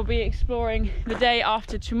where we will be exploring the day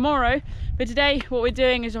after tomorrow. But today what we're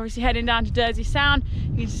doing is obviously heading down to Dursey Sound.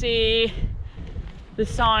 You can see the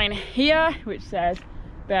sign here which says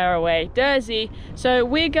Beara Way, Dursey. So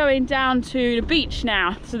we're going down to the beach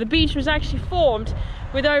now. So the beach was actually formed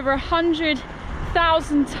with over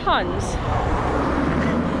 100,000 tons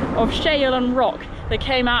of shale and rock that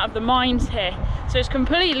came out of the mines here. So it's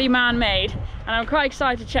completely man-made, and I'm quite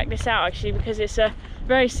excited to check this out actually, because it's a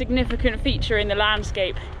very significant feature in the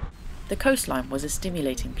landscape. The coastline was a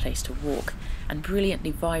stimulating place to walk and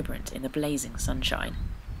brilliantly vibrant in the blazing sunshine.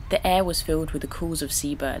 The air was filled with the calls of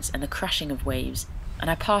seabirds and the crashing of waves, and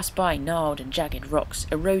I passed by gnarled and jagged rocks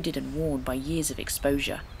eroded and worn by years of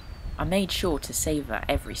exposure. I made sure to savour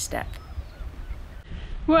every step.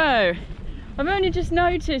 Whoa! I've only just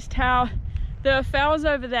noticed how the fells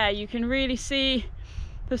over there, you can really see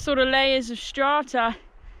the sort of layers of strata,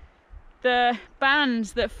 the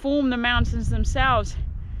bands that form the mountains themselves.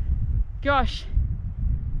 Gosh,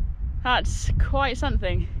 that's quite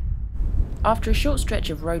something. After a short stretch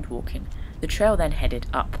of road walking, the trail then headed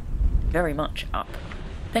up, very much up.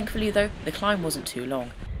 Thankfully though, the climb wasn't too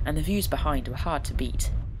long, and the views behind were hard to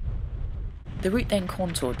beat. The route then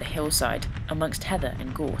contoured the hillside amongst heather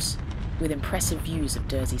and gorse, with impressive views of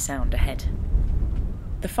Dursey Sound ahead.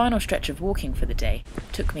 The final stretch of walking for the day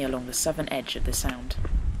took me along the southern edge of the Sound.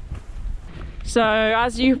 So,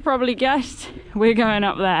 as you've probably guessed, we're going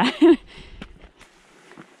up there.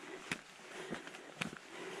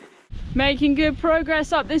 Making good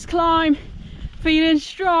progress up this climb, feeling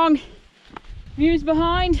strong. Views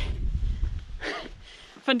behind,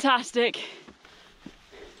 fantastic.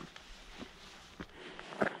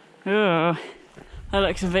 Oh, that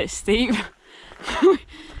looks a bit steep.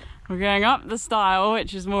 We're going up the stile,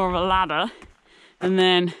 which is more of a ladder, and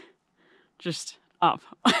then just up.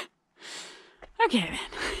 Okay then,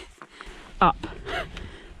 up.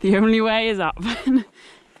 The only way is up.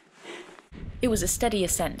 It was a steady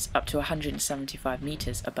ascent up to 175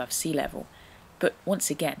 metres above sea level, but once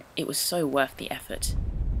again, it was so worth the effort.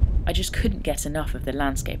 I just couldn't get enough of the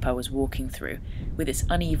landscape I was walking through, with its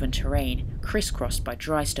uneven terrain, crisscrossed by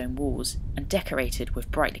dry stone walls and decorated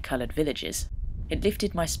with brightly coloured villages. It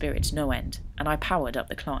lifted my spirits no end, and I powered up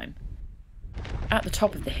the climb. At the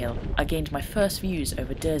top of the hill, I gained my first views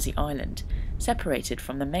over Dursey Island, separated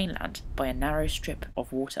from the mainland by a narrow strip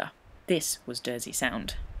of water. This was Dursey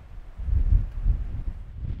Sound.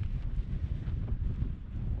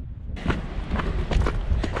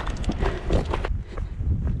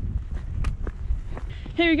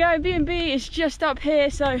 Here we go, B&B is just up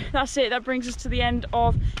here, so that's it. That brings us to the end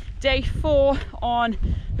of day 4 on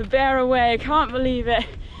the Beara Way. I can't believe it.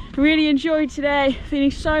 Really enjoyed today,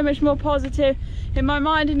 feeling so much more positive in my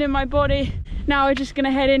mind and in my body. Now we're just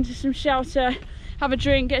gonna head into some shelter, have a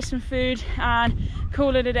drink, get some food, and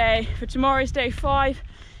call it a day. For tomorrow's day 5,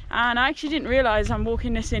 and I actually didn't realise I'm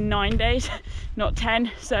walking this in 9 days, not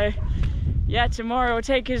 10. So yeah, tomorrow will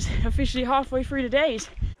take us officially halfway through the days.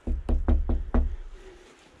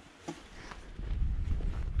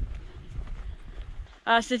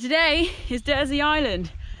 So today is Dursey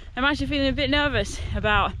Island. I'm actually feeling a bit nervous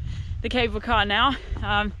about the cable car now,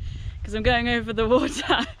 because I'm going over the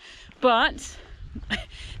water. But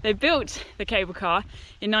they built the cable car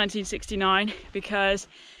in 1969 because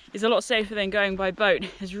it's a lot safer than going by boat.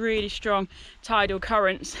 There's really strong tidal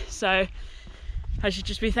currents, so I should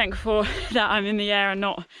just be thankful that I'm in the air and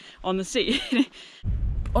not on the sea.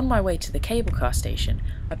 On my way to the cable car station,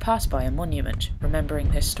 I passed by a monument remembering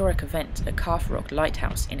the historic event at Calf Rock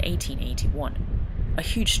Lighthouse in 1881. A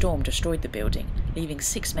huge storm destroyed the building, leaving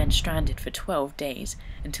 6 men stranded for 12 days,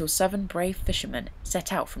 until 7 brave fishermen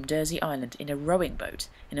set out from Dursey Island in a rowing boat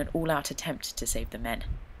in an all-out attempt to save the men.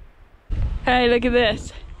 Hey, look at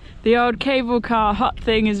this. The old cable car hut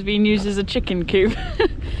thing has been used as a chicken coop.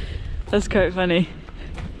 That's quite funny.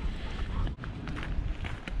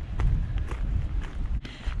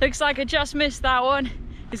 Looks like I just missed that one.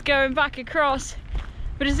 It's going back across.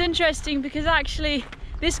 But it's interesting because actually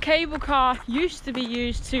this cable car used to be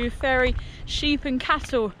used to ferry sheep and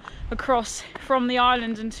cattle across from the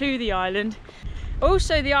island and to the island.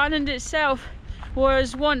 Also, the island itself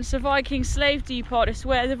was once a Viking slave depot. It's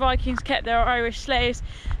where the Vikings kept their Irish slaves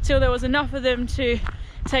till there was enough of them to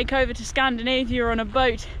take over to Scandinavia on a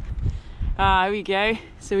boat. Here we go.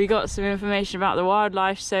 So we got some information about the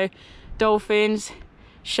wildlife. So dolphins,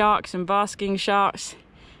 sharks and basking sharks,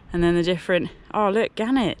 and then the different, oh look,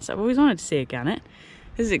 gannets. I've always wanted to see a gannet.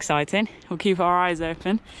 This is exciting. We'll keep our eyes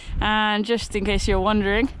open. And just in case you're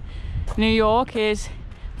wondering, New York is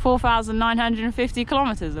 4,950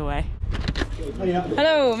 kilometers away.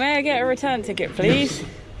 Hello, may I get a return ticket please?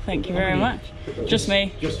 Thank you very much. Just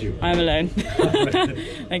me. Just you. I'm alone.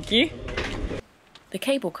 Thank you. The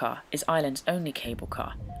cable car is Ireland's only cable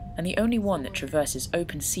car, and the only one that traverses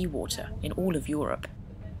open seawater in all of Europe.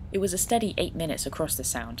 It was a steady 8 minutes across the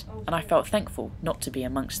sound, and I felt thankful not to be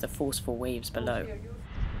amongst the forceful waves below.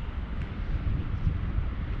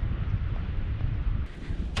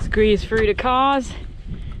 Squeeze through the cars.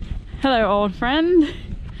 Hello, old friend.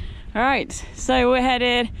 Alright, so we're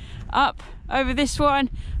headed up over this one,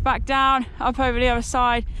 back down, up over the other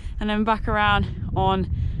side, and then back around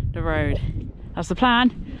on the road. That's the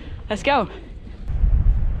plan. Let's go.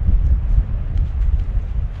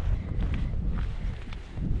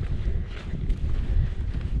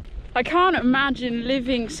 I can't imagine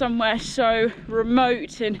living somewhere so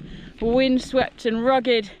remote and windswept and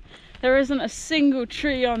rugged. There isn't a single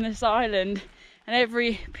tree on this island, and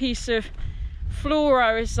every piece of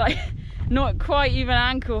flora is like not quite even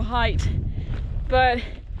ankle height. But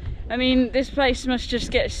I mean, this place must just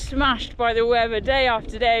get smashed by the weather day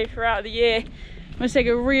after day throughout the year. It must take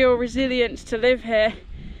a real resilience to live here,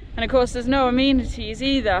 and of course there's no amenities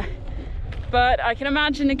either. But I can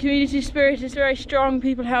imagine the community spirit is very strong.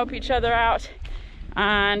 People help each other out,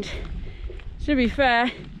 and to be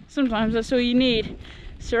fair, sometimes that's all you need,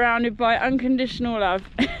 surrounded by unconditional love.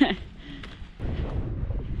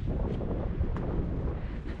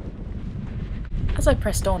 As I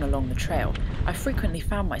pressed on along the trail, I frequently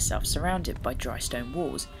found myself surrounded by dry stone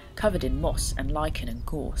walls, covered in moss and lichen and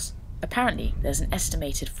gorse. Apparently, there's an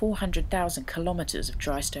estimated 400,000 kilometres of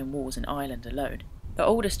dry stone walls in Ireland alone, the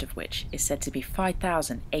oldest of which is said to be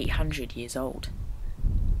 5,800 years old.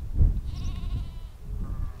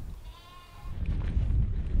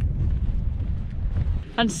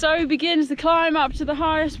 And so begins the climb up to the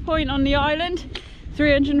highest point on the island,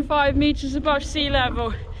 305 metres above sea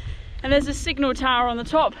level. And there's a signal tower on the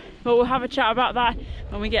top, but we'll have a chat about that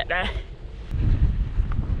when we get there.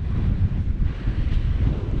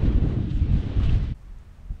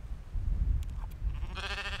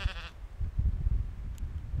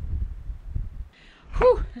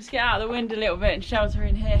 Whew, let's get out of the wind a little bit and shelter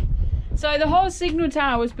in here. So the whole signal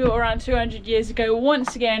tower was built around 200 years ago,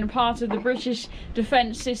 once again part of the British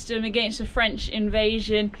defence system against the French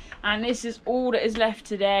invasion, and this is all that is left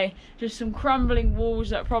today. Just some crumbling walls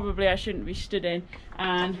that probably I shouldn't be stood in,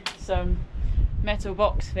 and some metal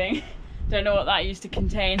box thing. Don't know what that used to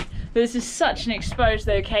contain, but this is such an exposed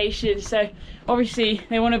location, so obviously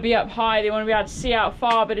they want to be up high, they want to be able to see out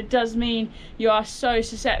far, but it does mean you are so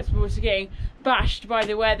susceptible to getting bashed by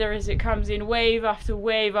the weather as it comes in wave after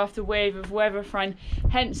wave after wave of weather front,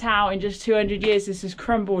 hence how in just 200 years this has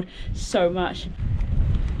crumbled so much.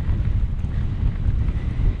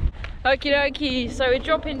 Okie dokie, so we're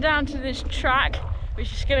dropping down to this track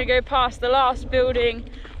which is going to go past the last building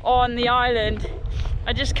on the island.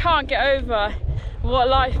 I just can't get over what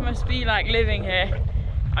life must be like living here.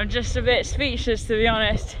 I'm just a bit speechless, to be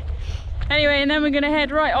honest. Anyway, and then we're going to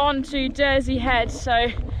head right on to Dursey Head, so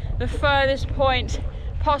the furthest point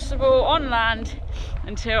possible on land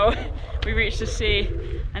until we reach the sea,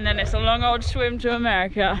 and then it's a long old swim to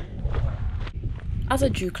America. As I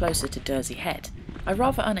drew closer to Dursey Head, I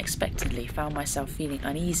rather unexpectedly found myself feeling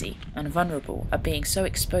uneasy and vulnerable at being so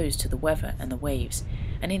exposed to the weather and the waves,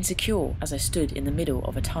 and insecure as I stood in the middle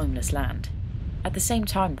of a timeless land. At the same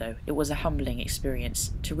time though, it was a humbling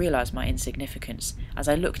experience to realise my insignificance as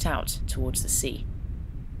I looked out towards the sea.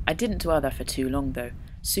 I didn't dwell there for too long though,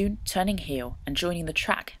 soon turning heel and joining the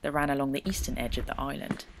track that ran along the eastern edge of the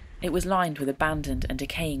island. It was lined with abandoned and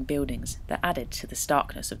decaying buildings that added to the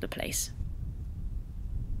starkness of the place.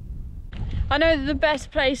 I know that the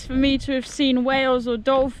best place for me to have seen whales or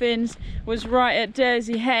dolphins was right at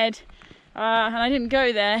Dursey Head, and I didn't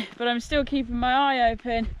go there, but I'm still keeping my eye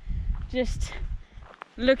open, just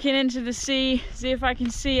looking into the sea, see if I can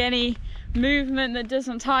see any movement that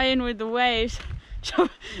doesn't tie in with the waves.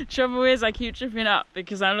 Trouble is I keep tripping up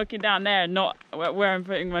because I'm looking down there and not where I'm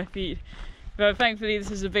putting my feet, but thankfully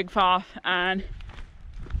this is a big path, and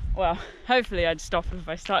well, hopefully I'd stop if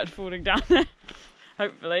I started falling down there.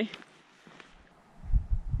 Hopefully.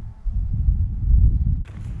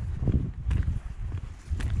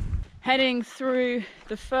 Heading through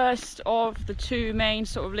the first of the two main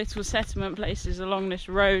sort of little settlement places along this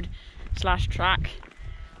road slash track.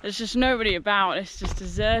 There's just nobody about, it's just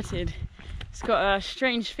deserted. It's got a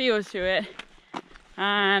strange feel to it,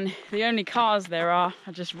 and the only cars there are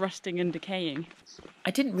just rusting and decaying. I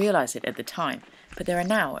didn't realise it at the time, but there are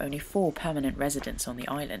now only 4 permanent residents on the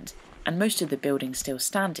island, and most of the buildings still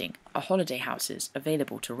standing are holiday houses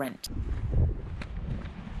available to rent.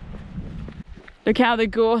 Look how the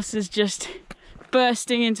gorse is just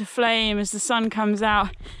bursting into flame as the sun comes out.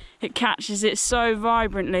 It catches it so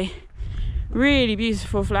vibrantly. Really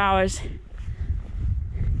beautiful flowers.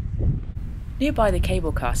 Nearby the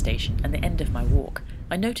cable car station and the end of my walk,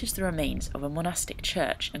 I noticed the remains of a monastic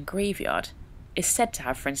church and graveyard. It's said to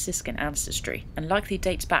have Franciscan ancestry and likely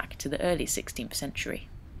dates back to the early 16th century.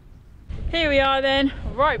 Here we are then,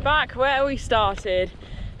 right back where we started.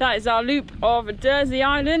 That is our loop of Dursey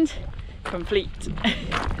Island complete.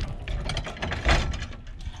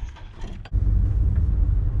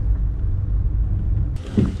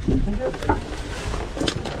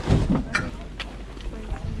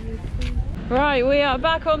 Right, we are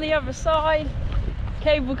back on the other side.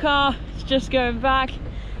 Cable car is just going back.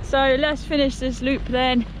 So let's finish this loop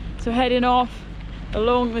then. So heading off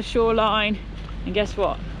along the shoreline, and guess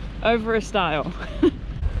what? Over a stile.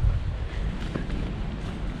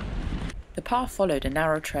 The path followed a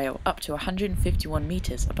narrow trail up to 151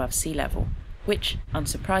 metres above sea level, which,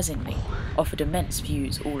 unsurprisingly, offered immense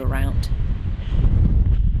views all around.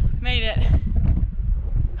 Made it.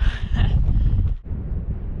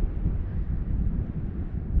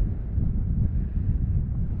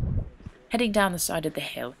 Heading down the side of the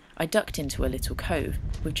hill, I ducked into a little cove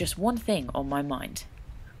with just one thing on my mind: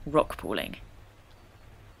 rock pooling.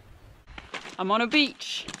 I'm on a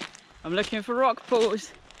beach. I'm looking for rock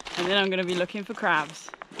pools, and then I'm going to be looking for crabs.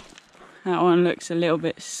 That one looks a little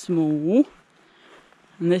bit small,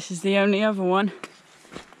 and this is the only other one.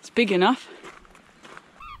 It's big enough.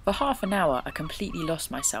 For half an hour I completely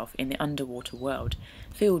lost myself in the underwater world,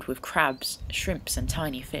 filled with crabs, shrimps and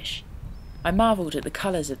tiny fish. I marvelled at the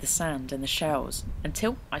colours of the sand and the shells,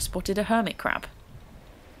 until I spotted a hermit crab.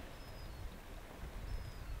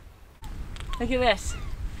 Look at this.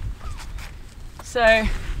 So,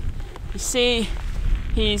 you see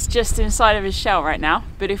he's just inside of his shell right now,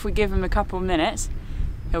 but if we give him a couple of minutes,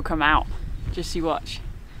 he'll come out. Just you watch.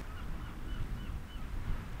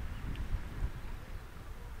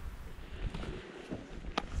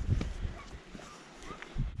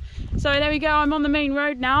 So there we go, I'm on the main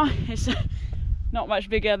road now. It's not much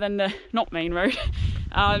bigger than the not main road,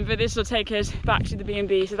 but this will take us back to the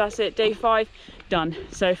B&B. So that's it, day 5 done.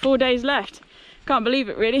 So 4 days left. Can't believe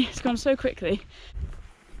it really, it's gone so quickly.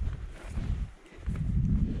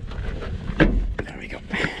 There we go.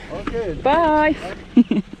 Okay. Bye.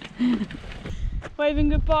 Waving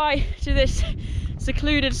goodbye to this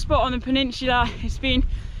secluded spot on the peninsula. It's been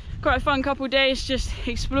quite a fun couple of days just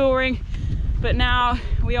exploring, but now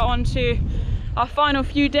we are on to our final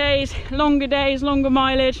few days, longer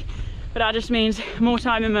mileage, but that just means more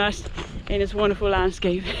time immersed in this wonderful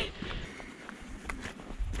landscape.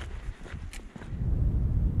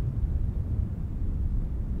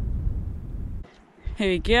 Here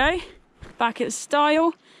we go, back at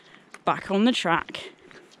style, back on the track.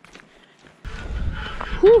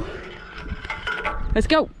 Whew. Let's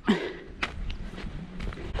go.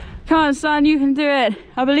 Come on son, you can do it.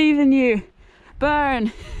 I believe in you.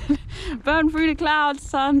 Burn. Burn through the clouds,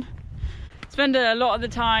 son. Spend a lot of the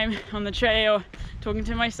time on the trail talking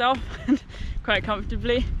to myself quite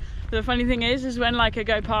comfortably. But the funny thing is when like I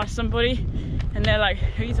go past somebody and they're like,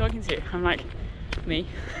 who are you talking to? I'm like, me.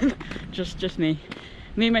 just me.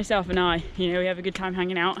 Me, myself and I. You know, we have a good time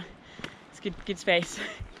hanging out. It's good space.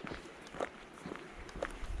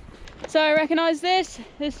 So I recognise this.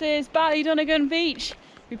 This is Ballydonegan Beach.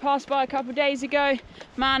 We passed by a couple of days ago.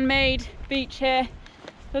 Man-made beach here.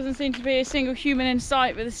 Doesn't seem to be a single human in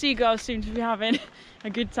sight, but the seagulls seem to be having a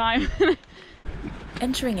good time.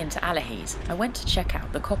 Entering into Aluminium, I went to check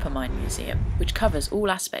out the Copper Mine Museum, which covers all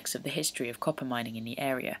aspects of the history of copper mining in the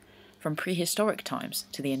area, from prehistoric times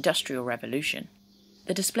to the Industrial Revolution.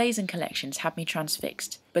 The displays and collections had me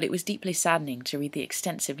transfixed, but it was deeply saddening to read the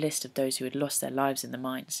extensive list of those who had lost their lives in the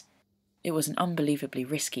mines. It was an unbelievably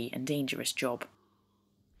risky and dangerous job.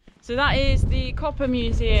 So that is the Copper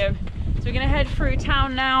Museum. So we're going to head through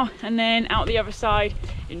town now and then out the other side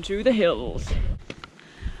into the hills.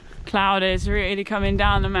 Cloud is really coming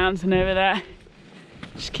down the mountain over there.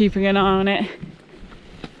 Just keeping an eye on it.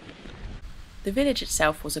 The village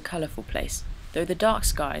itself was a colourful place, though the dark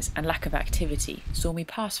skies and lack of activity saw me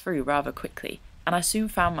pass through rather quickly, and I soon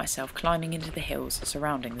found myself climbing into the hills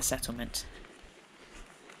surrounding the settlement.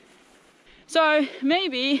 So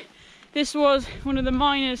maybe this was one of the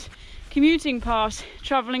miners' commuting paths,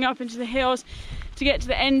 travelling up into the hills to get to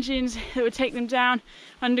the engines that would take them down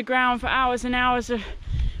underground for hours and hours of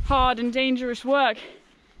hard and dangerous work.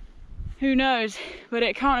 Who knows, but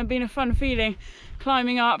it can't have been a fun feeling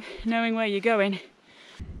climbing up, knowing where you're going.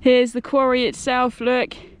 Here's the quarry itself,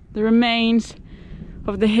 look, the remains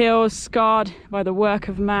of the hills scarred by the work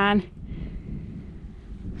of man.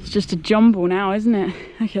 It's just a jumble now, isn't it?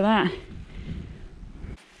 Look at that.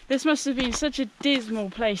 This must have been such a dismal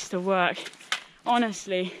place to work,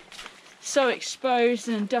 honestly. So exposed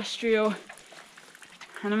and industrial.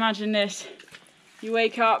 And imagine this, You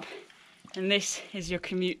wake up and this is your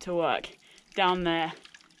commute to work, down there.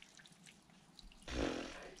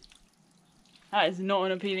 That is not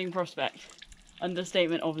an appealing prospect.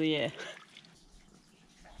 Understatement of the year.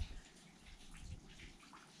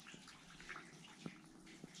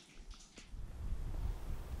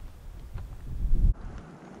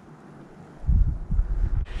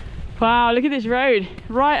 Wow, look at this road,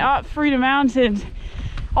 right up through the mountains.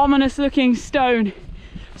 Ominous looking stone,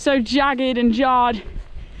 so jagged and jarred,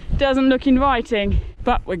 doesn't look inviting,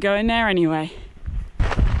 but we're going there anyway.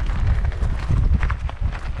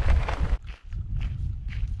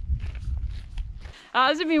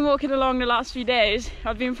 As I've been walking along the last few days,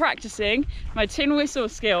 I've been practicing my tin whistle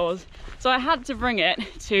skills. So I had to bring it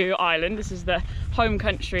to Ireland. This is the home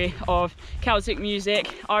country of Celtic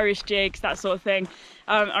music, Irish jigs, that sort of thing.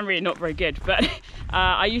 I'm really not very good, but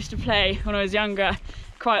I used to play when I was younger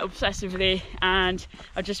quite obsessively, and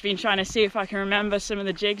I've just been trying to see if I can remember some of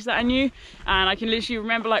the jigs that I knew, and I can literally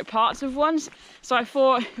remember like parts of ones. So I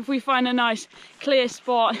thought if we find a nice clear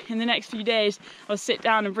spot in the next few days, I'll sit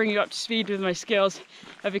down and bring you up to speed with my skills.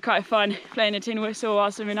 It'd be quite fun playing a tin whistle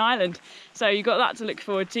whilst I'm in Ireland. So you got that to look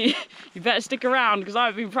forward to. You better stick around because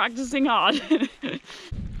I've been practicing hard.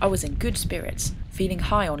 I was in good spirits, feeling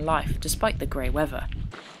high on life despite the grey weather.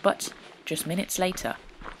 But just minutes later,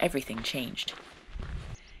 everything changed.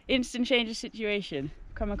 Instant change of situation.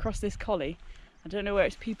 Come across this collie. I don't know where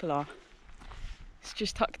its people are. It's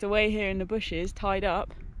just tucked away here in the bushes, tied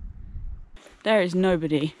up. There is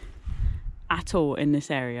nobody at all in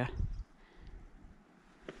this area.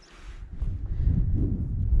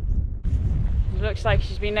 It looks like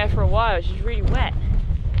she's been there for a while. She's really wet.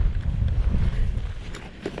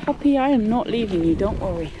 Poppy, I am not leaving you, don't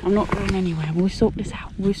worry. I'm not going anywhere. We'll sort this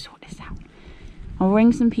out. We'll sort this out. I'll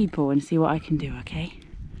ring some people and see what I can do, okay?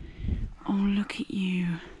 Oh, look at you.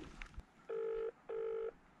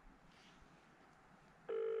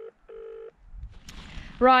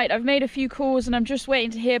 Right, I've made a few calls and I'm just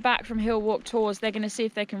waiting to hear back from Hill Walk Tours. They're going to see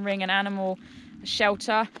if they can ring an animal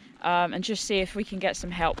shelter and just see if we can get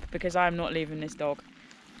some help, because I'm not leaving this dog.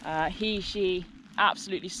 She,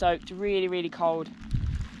 absolutely soaked, really, really cold.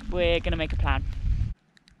 We're going to make a plan.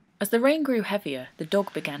 As the rain grew heavier, the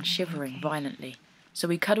dog began shivering violently, so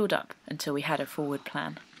we cuddled up until we had a forward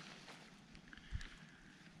plan.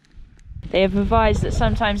 They have advised that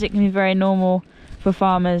sometimes it can be very normal for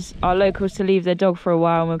farmers, our locals, to leave their dog for a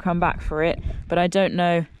while and we'll come back for it, but I don't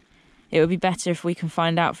know. It would be better if we can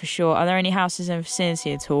find out for sure. Are there any houses in the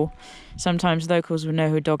vicinity at all? Sometimes locals would know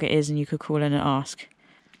who dog it is and you could call in and ask.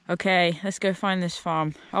 Okay, let's go find this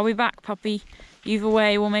farm. I'll be back, puppy. Either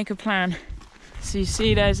way, we'll make a plan. So you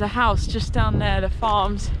see there's a house just down there, the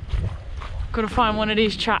farms. Got to find one of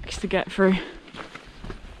these tracks to get through.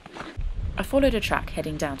 I followed a track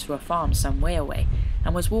heading down to a farm some way away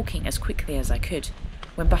and was walking as quickly as I could,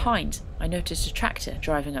 when behind I noticed a tractor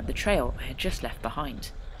driving up the trail I had just left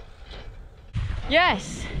behind.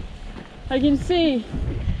 Yes, I can see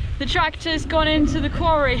the tractor's gone into the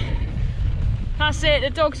quarry. That's it, the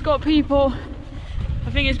dog's got people. I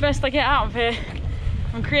think it's best I get out of here.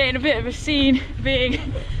 I'm creating a bit of a scene being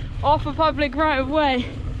off a public right of way.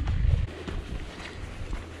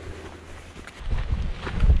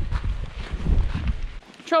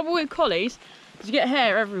 Trouble with collies is you get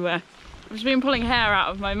hair everywhere. I've just been pulling hair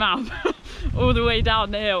out of my mouth all the way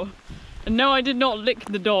down the hill. And no, I did not lick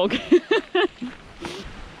the dog.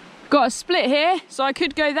 Got a split here, so I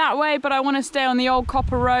could go that way, but I want to stay on the old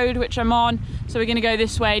copper road, which I'm on. So we're going to go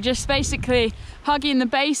this way, just basically hugging the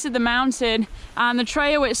base of the mountain, and the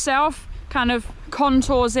trail itself kind of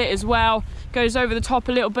contours it as well, goes over the top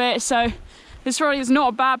a little bit. So this really is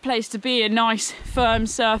not a bad place to be, a nice firm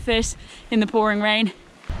surface in the pouring rain.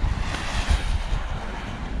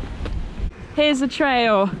 Here's the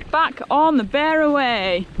trail, back on the Beara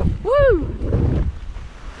Way. Woo!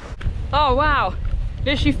 Oh wow,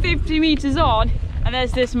 literally 50 metres on, and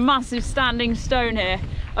there's this massive standing stone here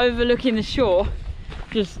overlooking the shore,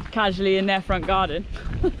 just casually in their front garden.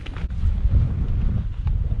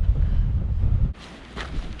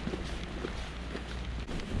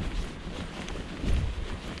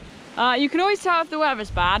 You can always tell if the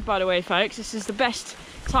weather's bad, by the way, folks. This is the best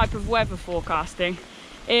type of weather forecasting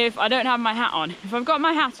if I don't have my hat on. If I've got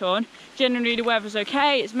my hat on, generally the weather's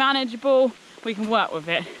okay, it's manageable, we can work with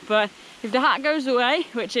it. But if the hat goes away,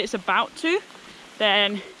 which it's about to,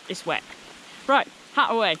 then it's wet. Right,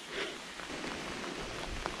 hat away.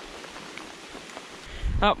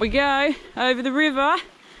 Up we go, over the river.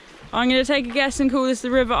 I'm going to take a guess and call this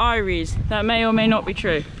the River Eyeries. That may or may not be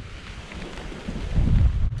true.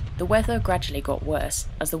 The weather gradually got worse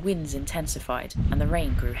as the winds intensified and the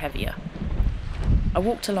rain grew heavier. I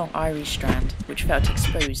walked along Eyeries Strand, which felt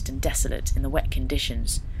exposed and desolate in the wet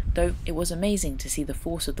conditions, though it was amazing to see the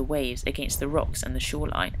force of the waves against the rocks and the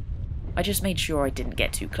shoreline. I just made sure I didn't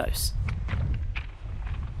get too close.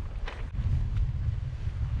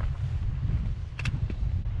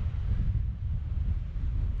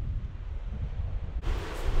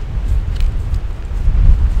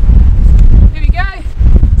 Here we go.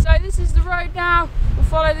 So this is the road now. We'll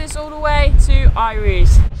follow this all the way to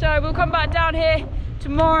Eyeries. So we'll come back down here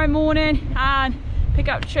tomorrow morning and pick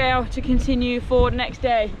up the trail to continue for the next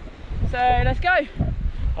day. So let's go.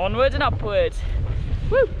 Onwards and upwards.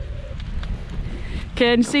 Woo!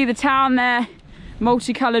 Can see the town there,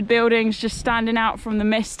 multicoloured buildings just standing out from the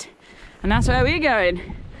mist, and that's where we're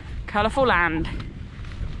going. Colourful land.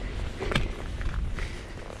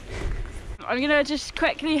 I'm gonna just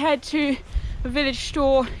quickly head to a village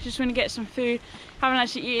store, just want to get some food. Haven't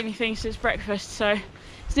actually eaten anything since breakfast, so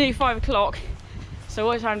it's nearly 5 o'clock. So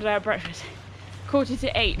what time did I have breakfast?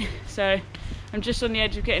 7:45, so I'm just on the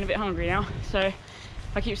edge of getting a bit hungry now. So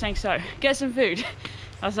I keep saying so. Get some food.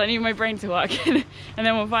 I need my brain to work, and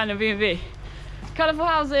then we'll find a B&B. Colourful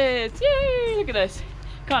houses, yay! Look at this.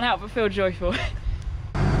 Can't help but feel joyful.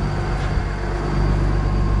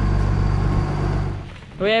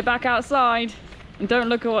 We're back outside, and don't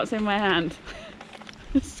look at what's in my hand.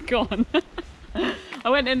 It's gone. I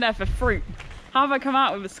went in there for fruit. How have I come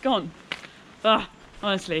out with a scone? Ugh,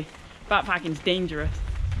 honestly, backpacking's dangerous.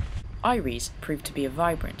 Eyeries proved to be a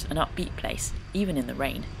vibrant and upbeat place, even in the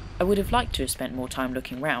rain. I would have liked to have spent more time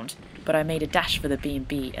looking round, but I made a dash for the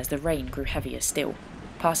B&B as the rain grew heavier still,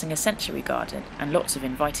 passing a sensory garden and lots of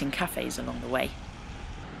inviting cafes along the way.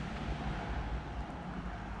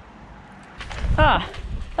 Ah,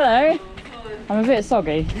 hello. I'm a bit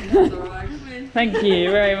soggy. Thank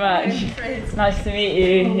you very much. Nice to meet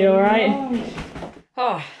you. You alright?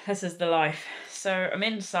 Oh, this is the life. So I'm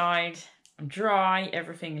inside, I'm dry,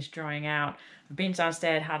 everything is drying out. I've been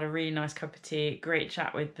downstairs, had a really nice cup of tea, great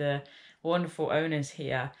chat with the wonderful owners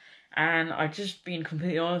here. And I've just been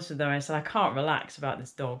completely honest with them. I said, I can't relax about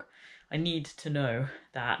this dog. I need to know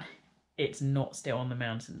that it's not still on the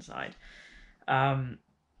mountainside.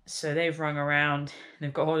 So they've rung around,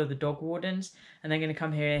 they've got hold of the dog wardens, and they're going to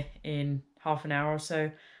come here in half an hour or so.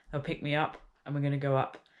 They'll pick me up, and we're going to go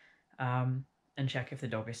up and check if the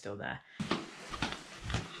dog is still there.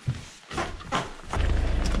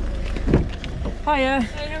 Hiya.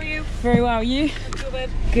 Hi, how are you? Very well, you? Not too bad.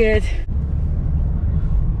 Good.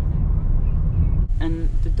 And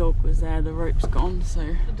the dog was there, the rope's gone, so...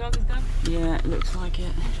 The dog is gone? Yeah, it looks like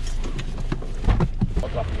it.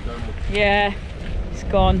 Yeah, it's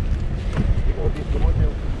gone.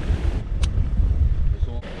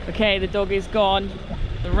 Okay, the dog is gone.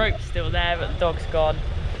 The rope's still there, but the dog's gone.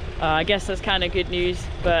 I guess that's kind of good news,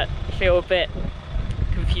 but I feel a bit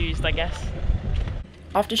confused, I guess.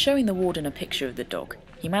 After showing the warden a picture of the dog,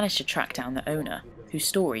 he managed to track down the owner, whose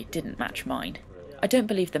story didn't match mine. I don't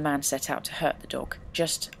believe the man set out to hurt the dog,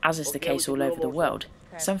 just, as is the case all over the world,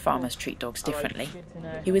 some farmers treat dogs differently.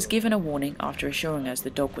 He was given a warning after assuring us the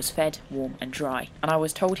dog was fed, warm and dry, and I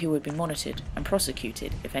was told he would be monitored and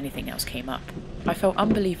prosecuted if anything else came up. I felt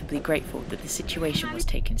unbelievably grateful that the situation was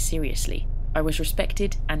taken seriously. I was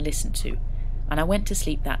respected and listened to, and I went to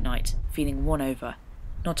sleep that night feeling won over,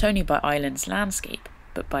 not only by Ireland's landscape,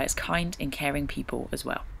 but by its kind and caring people as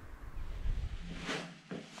well.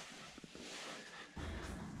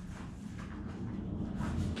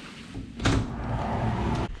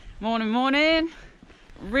 Morning, morning.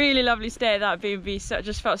 Really lovely stay at that B&B. So it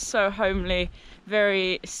just felt so homely,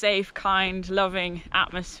 very safe, kind, loving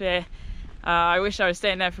atmosphere. I wish I was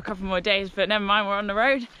staying there for a couple more days, but never mind, we're on the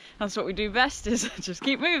road. That's what we do best, is just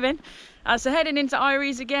keep moving. So heading into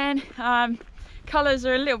Eyeries again. Colours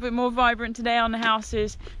are a little bit more vibrant today on the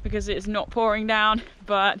houses because it's not pouring down,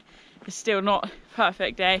 but it's still not a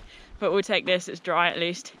perfect day. But we'll take this, it's dry at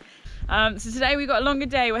least. So today we've got a longer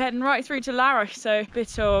day. We're heading right through to Lauragh, so a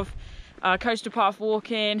bit of coastal path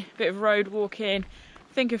walking, a bit of road walking.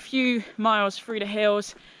 I think a few miles through the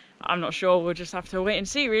hills. I'm not sure, we'll just have to wait and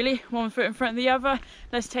see really. One foot in front of the other.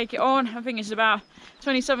 Let's take it on. I think it's about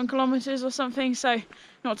 27 kilometres or something, so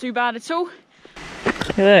not too bad at all.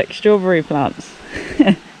 Look, strawberry plants.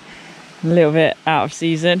 A little bit out of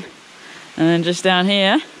season. And then just down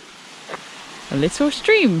here, a little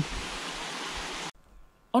stream.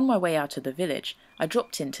 On my way out of the village, I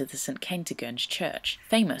dropped into the St Kentigern's church,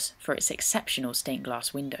 famous for its exceptional stained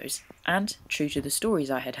glass windows, and, true to the stories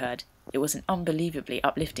I had heard, it was an unbelievably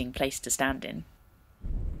uplifting place to stand in.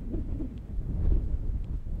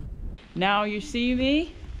 Now you see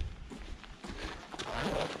me.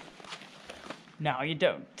 Now you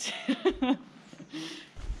don't.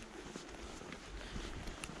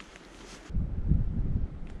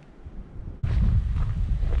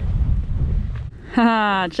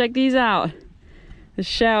 Haha, check these out. The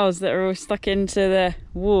shells that are all stuck into the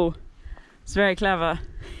wall. It's very clever.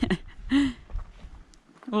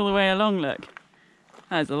 All the way along, look.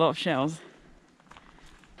 That is a lot of shells.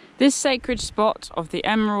 This sacred spot of the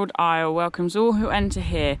Emerald Isle welcomes all who enter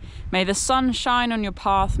here. May the sun shine on your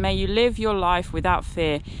path. May you live your life without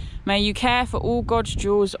fear. May you care for all God's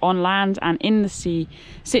jewels on land and in the sea.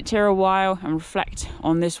 Sit here a while and reflect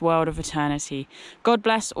on this world of eternity. God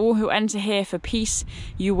bless all who enter here, for peace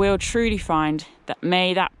you will truly find. That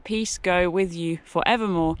may that peace go with you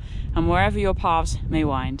forevermore, and wherever your paths may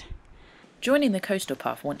wind. Joining the coastal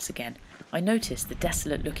path once again, I noticed the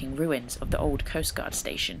desolate-looking ruins of the old Coast Guard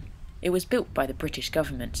station. It was built by the British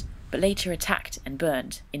government, but later attacked and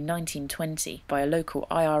burned in 1920 by a local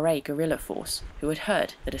IRA guerrilla force who had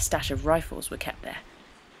heard that a stash of rifles were kept there.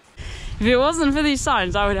 If it wasn't for these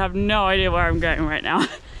signs, I would have no idea where I'm going right now.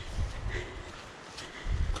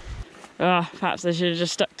 Oh, perhaps I should have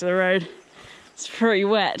just stuck to the road. It's pretty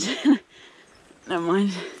wet. Never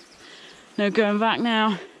mind. No going back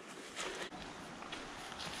now.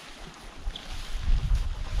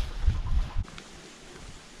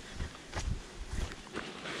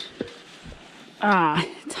 Ah,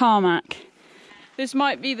 tarmac. This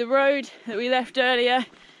might be the road that we left earlier.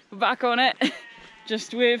 We're back on it,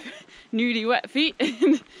 just with newly wet feet.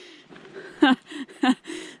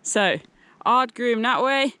 So, Ardgole that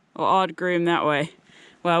way or Ardgole that way?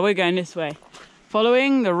 Well, we're going this way,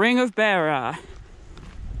 following the Ring of Bere.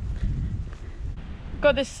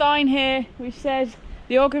 Got this sign here which says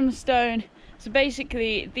the Ogham Stone. So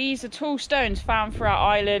basically, these are tall stones found throughout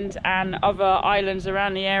Ireland and other islands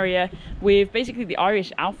around the area with basically the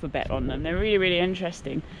Irish alphabet on them. They're really, really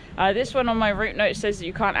interesting. This one on my route note says that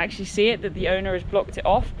you can't actually see it, that the owner has blocked it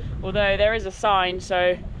off, although there is a sign,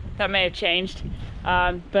 so that may have changed.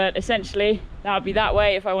 But essentially, that would be that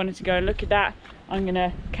way. If I wanted to go and look at that, I'm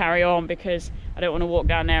gonna carry on because I don't want to walk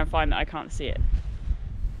down there and find that I can't see it.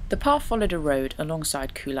 The path followed a road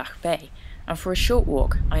alongside Lauragh Bay, and for a short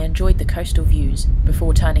walk I enjoyed the coastal views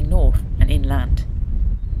before turning north and inland.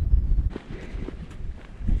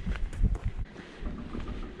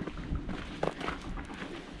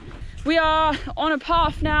 We are on a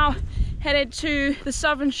path now headed to the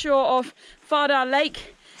southern shore of Ardgole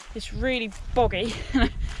Lake. It's really boggy.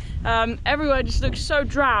 Everywhere just looks so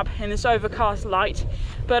drab in this overcast light,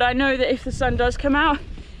 but I know that if the sun does come out,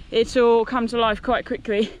 it'll come to life quite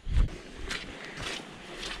quickly.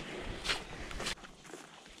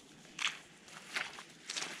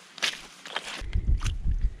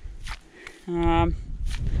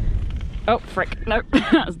 Oh frick, no,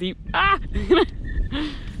 that's deep. Ah!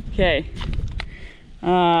 Okay,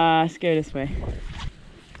 let's go this way.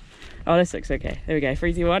 Oh, this looks okay. There we go,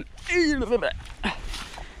 3, 2, 1.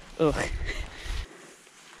 Ugh.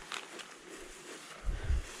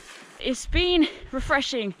 It's been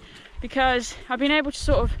refreshing because I've been able to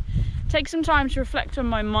sort of take some time to reflect on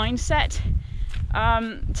my mindset.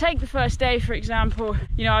 Take the first day, for example.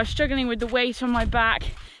 You know, I was struggling with the weight on my back.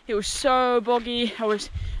 It was so boggy. I was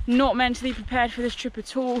not mentally prepared for this trip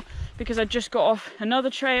at all because I just got off another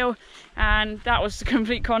trail, and that was a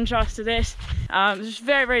complete contrast to this. It was just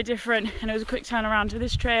very, very different, and it was a quick turnaround to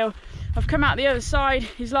this trail. I've come out the other side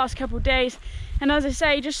these last couple of days, and as I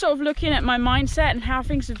say, just sort of looking at my mindset and how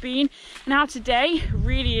things have been, and how today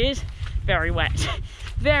really is very wet.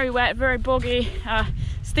 Very wet, very boggy,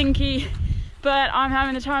 stinky, but I'm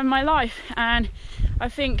having the time of my life. And I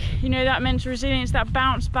think, you know, that mental resilience, that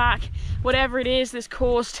bounce back, whatever it is that's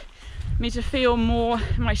caused me to feel more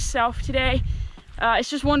myself today, it's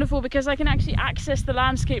just wonderful because I can actually access the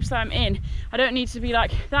landscapes that I'm in. I don't need to be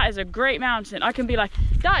like, that is a great mountain. I can be like,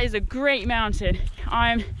 that is a great mountain.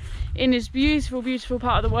 I'm in this beautiful, beautiful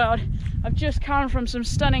part of the world. I've just come from some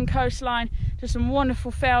stunning coastline to some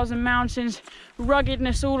wonderful fells and mountains,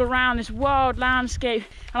 ruggedness all around, this wild landscape,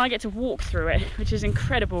 and I get to walk through it, which is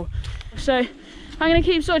incredible. So I'm going to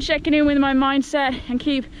keep sort of checking in with my mindset and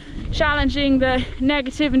keep challenging the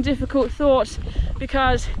negative and difficult thoughts,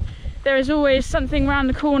 because there is always something around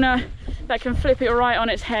the corner that can flip it right on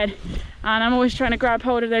its head, and I'm always trying to grab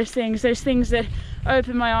hold of those things that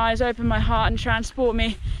open my eyes, open my heart, and transport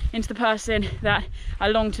me into the person that I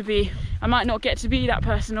long to be. I might not get to be that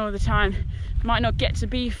person all the time, might not get to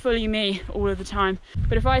be fully me all of the time,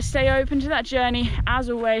 but if I stay open to that journey, as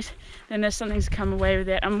always, then there's something to come away with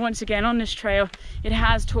it. And once again, on this trail, it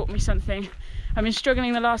has taught me something. I've been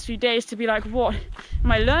struggling the last few days to be like, what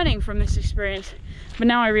am I learning from this experience? But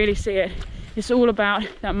now I really see it. It's all about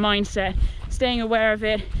that mindset, staying aware of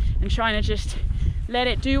it and trying to just let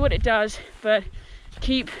it do what it does, but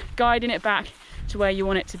keep guiding it back to where you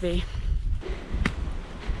want it to be.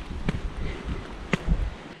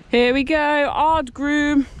 Here we go,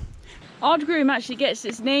 Ardgole. Ardgole actually gets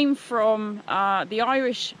its name from the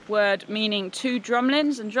Irish word meaning two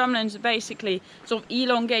drumlins, and drumlins are basically sort of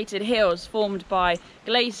elongated hills formed by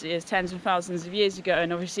glaciers tens of thousands of years ago.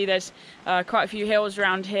 And obviously there's quite a few hills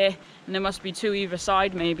around here, and there must be two either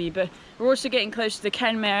side maybe, but we're also getting close to the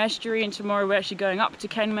Kenmare estuary, and tomorrow we're actually going up to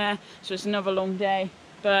Kenmare, so it's another long day.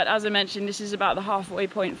 But as I mentioned, this is about the halfway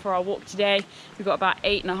point for our walk today. We've got about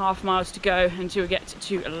 8.5 miles to go until we get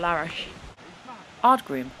to Lauragh.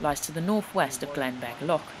 Ardgole lies to the northwest of Glengarriff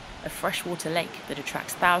Loch, a freshwater lake that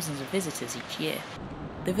attracts thousands of visitors each year.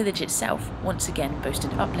 The village itself once again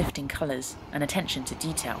boasted uplifting colours and attention to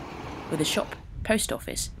detail, with a shop, post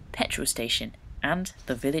office, petrol station and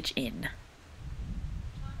the village inn.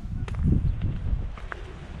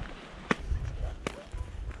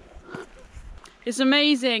 It's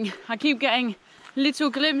amazing. I keep getting little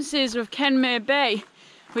glimpses of Kenmare Bay,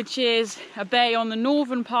 which is a bay on the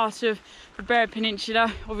northern part of the Bere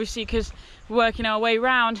peninsula, obviously because we're working our way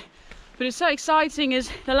round. But it's so exciting as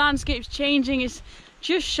the landscape's changing. It's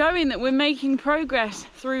just showing that we're making progress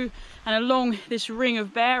through and along this ring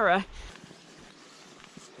of Bere.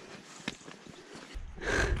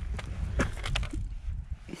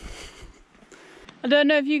 I don't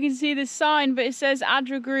know if you can see this sign, but it says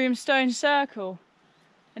Ardgole Stone Circle.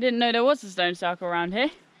 I didn't know there was a stone circle around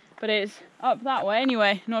here, but it's up that way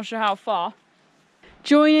anyway, not sure how far.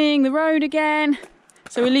 Joining the road again.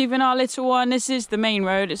 So we're leaving our little one. This is the main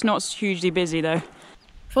road, it's not hugely busy though.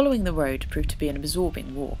 Following the road proved to be an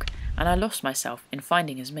absorbing walk, and I lost myself in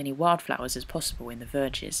finding as many wildflowers as possible in the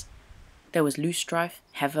verges. There was loosestrife,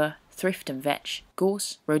 heather, thrift and vetch,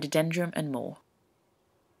 gorse, rhododendron and more.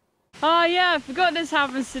 Oh yeah, I forgot this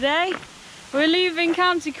happens today. We're leaving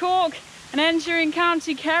County Cork and entering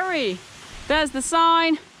County Kerry. There's the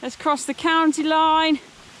sign, let's cross the county line.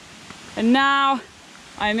 And now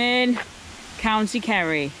I'm in County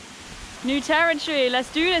Kerry. New territory,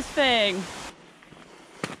 let's do this thing.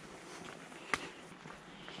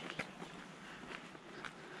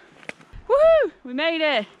 Woohoo! We made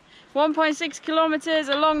it. 1.6 kilometers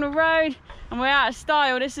along the road and we're out of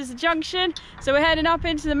style. This is the junction, so we're heading up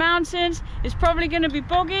into the mountains. It's probably going to be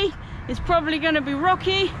boggy, it's probably going to be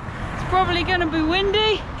rocky, it's probably going to be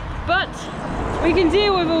windy, but we can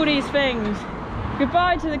deal with all these things.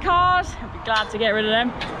 Goodbye to the cars, I'll be glad to get rid of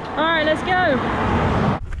them. All right, let's go.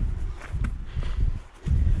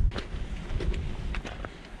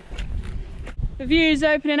 The view's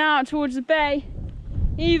opening out towards the bay,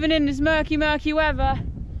 even in this murky weather.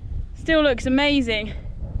 Still looks amazing.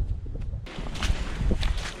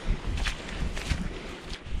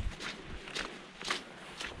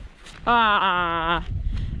 Ah,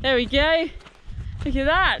 there we go. Look at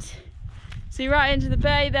that. See right into the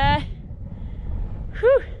bay there.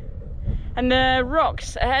 Whew. And the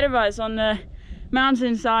rocks ahead of us on the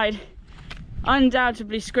mountainside,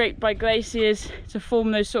 undoubtedly scraped by glaciers to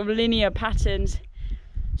form those sort of linear patterns.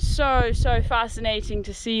 So fascinating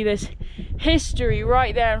to see this history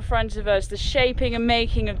right there in front of us, the shaping and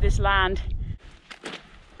making of this land.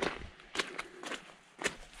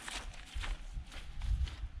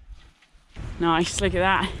 Nice, look at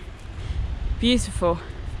that. Beautiful.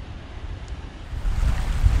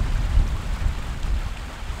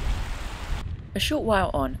 A short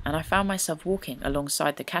while on and I found myself walking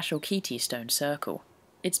alongside the Castletownbere stone circle.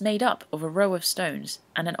 It's made up of a row of stones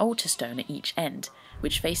and an altar stone at each end,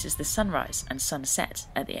 which faces the sunrise and sunset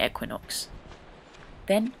at the equinox.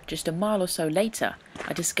 Then, just a mile or so later,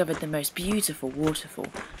 I discovered the most beautiful waterfall,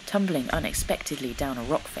 tumbling unexpectedly down a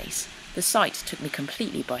rock face. The sight took me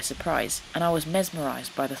completely by surprise, and I was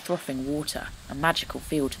mesmerised by the frothing water, a magical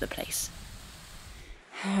feel to the place.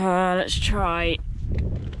 Let's try.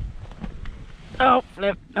 Oh,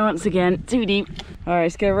 flip, once again, too deep. Alright,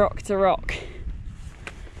 let's go rock to rock.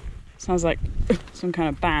 Sounds like some kind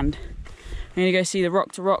of band. I'm gonna go see the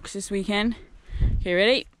Rock to Rocks this weekend. Okay,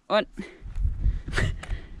 ready? 1,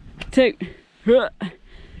 2,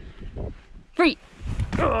 3.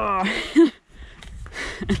 Oh.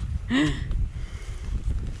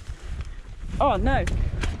 Oh no!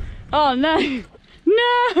 Oh no! No!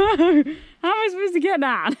 How am I supposed to get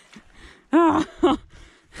that? Oh.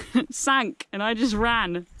 It sank and I just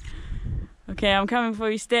ran. Okay, I'm coming for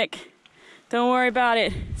you, stick. Don't worry about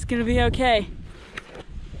it. It's gonna be okay.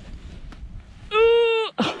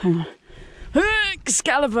 Ooh. Oh, hang on.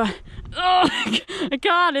 Excalibur. Oh, I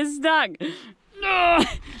can't. It's stuck. Oh.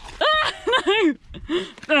 Ah, no.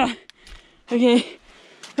 Oh. Okay.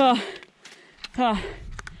 Oh. Oh.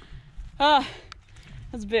 Oh.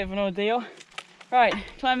 That's a bit of an ordeal. Right,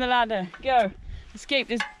 climb the ladder, go. Escape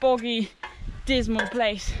this boggy, dismal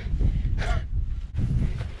place.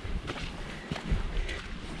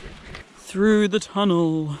 Through the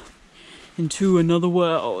tunnel into another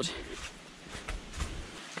world.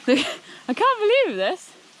 I can't believe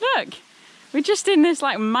this. Look, we're just in this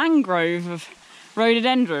like mangrove of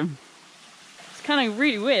rhododendron. It's kind of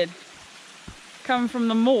really weird. Coming from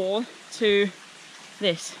the mall to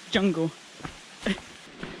this jungle.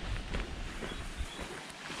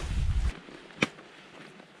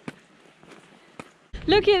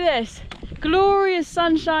 Look at this, glorious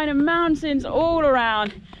sunshine and mountains all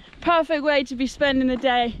around. Perfect way to be spending the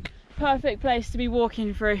day, perfect place to be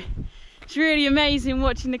walking through. It's really amazing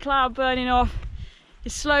watching the cloud burning off.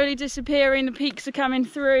 It's slowly disappearing, the peaks are coming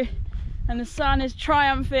through, and the sun is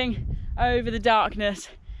triumphing over the darkness.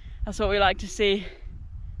 That's what we like to see.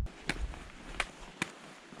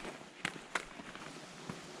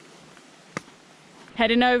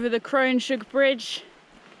 Heading over the Cronshook Bridge.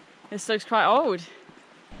 This looks quite old.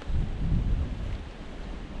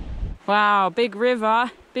 Wow, big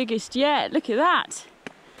river, biggest yet, look at that.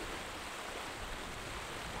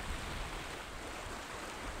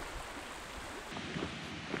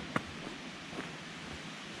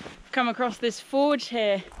 Come across this forge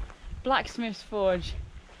here, blacksmith's forge.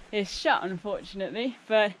 It's shut unfortunately,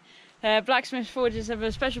 but blacksmith's forges have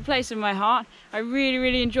a special place in my heart. I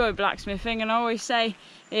really enjoy blacksmithing, and I always say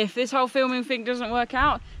if this whole filming thing doesn't work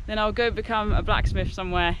out, then I'll go become a blacksmith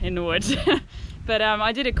somewhere in the woods. But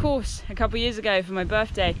I did a course a couple of years ago for my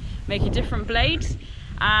birthday, making different blades,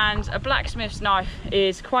 and a blacksmith's knife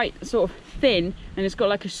is quite sort of thin and it's got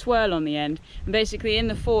like a swirl on the end, and basically in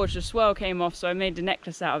the forge the swirl came off, so I made a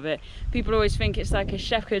necklace out of it. People always think it's like a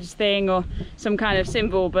shepherd's thing or some kind of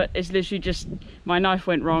symbol, but it's literally just my knife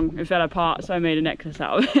went wrong, it fell apart, so I made a necklace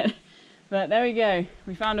out of it. But there we go,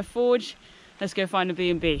 we found a forge. Let's go find a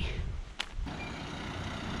B&B.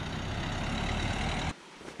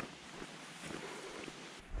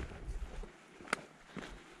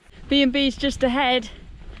 B&B's just ahead.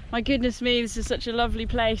 My goodness me, this is such a lovely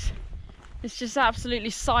place. It's just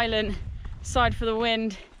absolutely silent, aside for the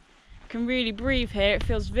wind. You can really breathe here, it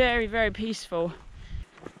feels very peaceful.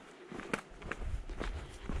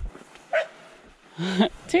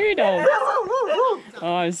 Toodle! Oh,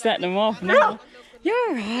 I'm setting them off now.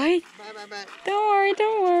 You're alright.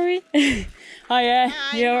 Don't worry. Hiya,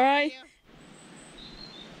 you alright?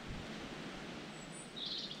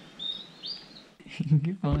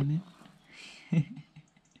 Good morning.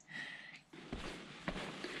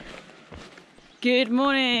 Good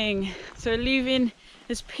morning. So we're leaving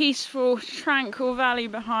this peaceful, tranquil valley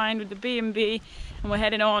behind with the B&B, and we're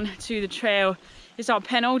heading on to the trail. It's our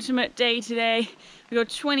penultimate day today. We got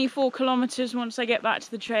 24 kilometers once I get back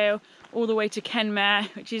to the trail, all the way to Kenmare,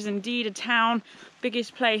 which is indeed a town,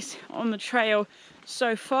 biggest place on the trail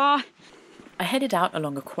so far. I headed out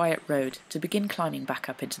along a quiet road to begin climbing back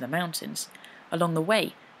up into the mountains. Along the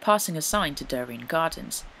way, passing a sign to Durreen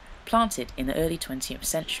Gardens, planted in the early 20th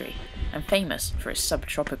century and famous for its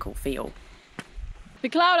subtropical feel. The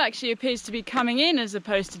cloud actually appears to be coming in as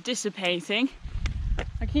opposed to dissipating.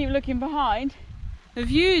 I keep looking behind. The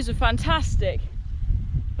views are fantastic,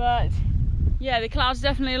 but yeah, the cloud's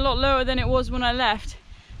definitely a lot lower than it was when I left,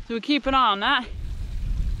 so we'll keep an eye on that.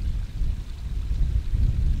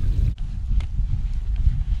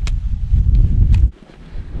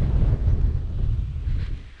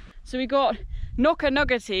 So we got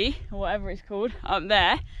Knockanoggety, or whatever it's called, up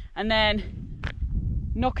there, and then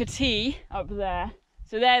Knockatee up there.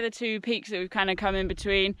 So they're the two peaks that we've kind of come in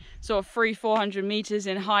between, sort of 300-400 meters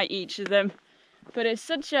in height each of them. But it's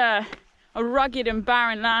such a rugged and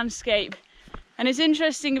barren landscape. And it's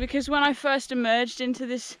interesting because when I first emerged into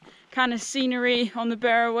this kind of scenery on the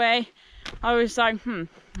Beara Way, I was like,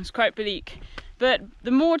 it's quite bleak. But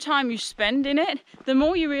the more time you spend in it, the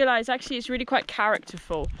more you realise actually it's really quite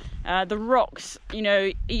characterful. The rocks, you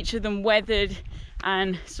know, each of them weathered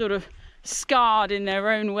and sort of scarred in their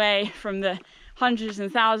own way from the hundreds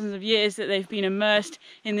and thousands of years that they've been immersed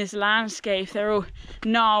in this landscape. They're all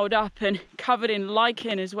gnarled up and covered in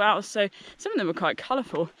lichen as well, so some of them are quite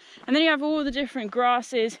colourful. And then you have all the different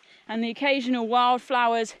grasses and the occasional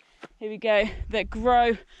wildflowers, here we go, that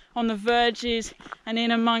grow on the verges and in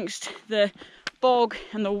amongst the bog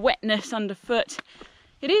and the wetness underfoot.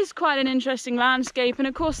 It is quite an interesting landscape, and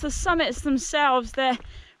of course the summits themselves, they're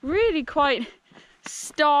really quite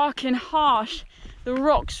stark and harsh, the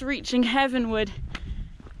rocks reaching heavenward,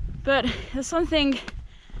 but there's something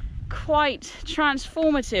quite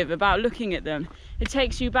transformative about looking at them. It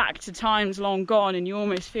takes you back to times long gone and you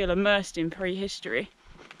almost feel immersed in prehistory.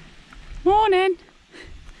 Morning!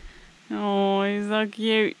 Oh, he's so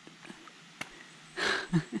cute.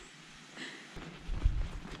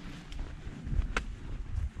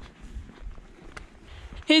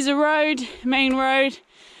 Here's a road, main road,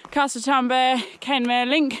 Castletownbere, Kenmare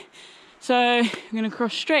link. So I'm going to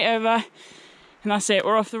cross straight over and that's it.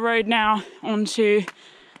 We're off the road now onto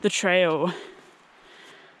the trail.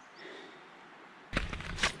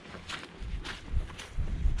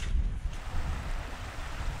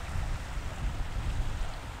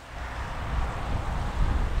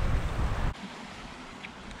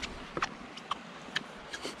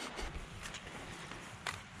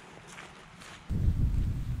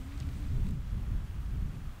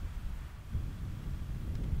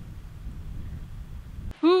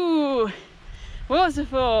 Ooh,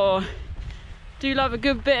 waterfall. Do love a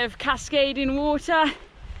good bit of cascading water.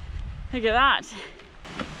 Look at that.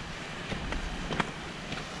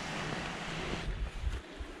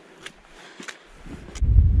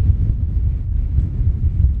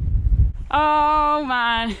 Oh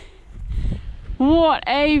man, what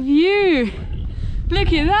a view.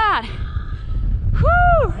 Look at that.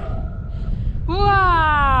 Whew.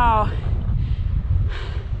 Wow.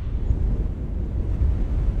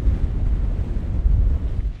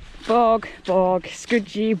 Bog, bog,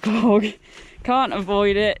 scudgy bog. Can't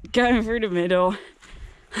avoid it. Going through the middle.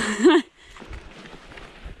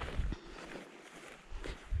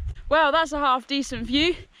 Well, that's a half decent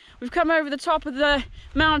view. We've come over the top of the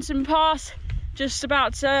mountain pass, just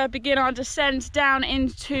about to begin our descent down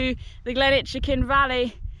into the Glengarriff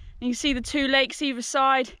Valley. You can see the two lakes either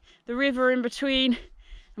side, the river in between,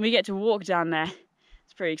 and we get to walk down there.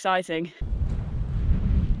 It's pretty exciting.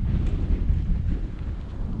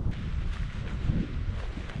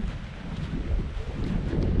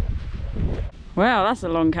 Wow, that's a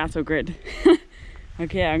long cattle grid.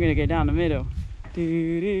 Okay, I'm gonna go down the middle.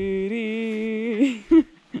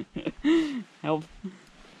 Help.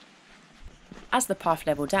 As the path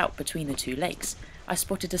levelled out between the two lakes, I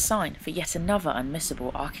spotted a sign for yet another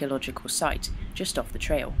unmissable archaeological site just off the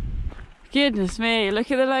trail. Goodness me, look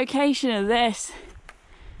at the location of this.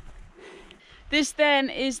 This then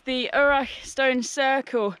is the Lauragh stone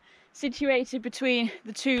circle situated between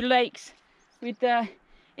the two lakes, with the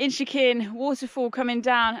Inchiquin waterfall coming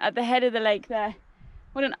down at the head of the lake there.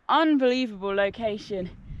 What an unbelievable location.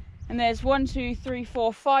 And there's 1, 2, 3,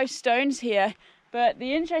 4, 5 stones here. But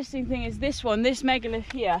the interesting thing is this one, this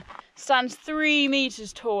megalith here, stands 3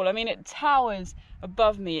 meters tall. I mean, it towers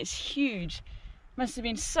above me. It's huge. Must have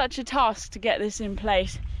been such a task to get this in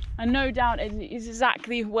place. And no doubt it is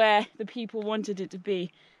exactly where the people wanted it to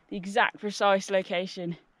be. The exact precise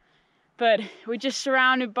location. But we're just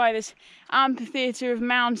surrounded by this amphitheatre of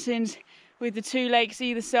mountains with the two lakes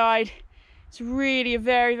either side. It's really a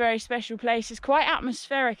very, very special place. It's quite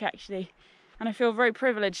atmospheric actually, and I feel very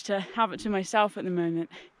privileged to have it to myself at the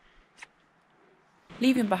moment.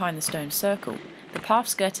 Leaving behind the stone circle, the path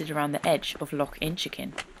skirted around the edge of Loch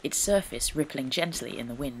Inchiquin, its surface rippling gently in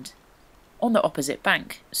the wind. On the opposite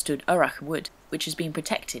bank stood Lauragh Wood, which has been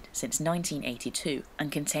protected since 1982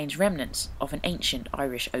 and contains remnants of an ancient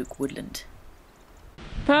Irish oak woodland.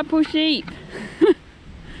 Purple sheep!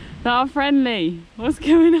 That are friendly. What's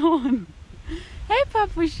going on? Hey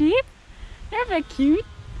purple sheep! They're very cute.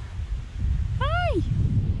 Hi!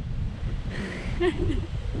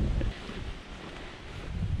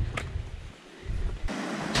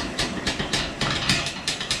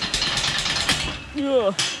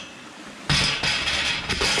 Ugh.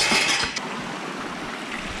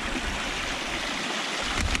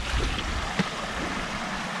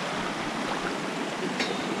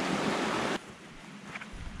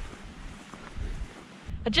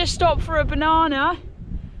 I just stopped for a banana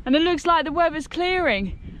and it looks like the weather's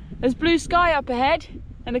clearing. There's blue sky up ahead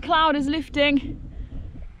and the cloud is lifting.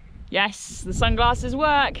 Yes, the sunglasses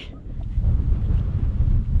work.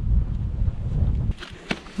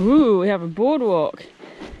 Ooh, we have a boardwalk.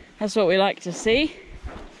 That's what we like to see.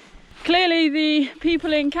 Clearly the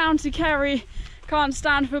people in County Kerry can't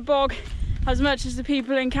stand for bog as much as the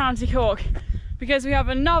people in County Cork, because we have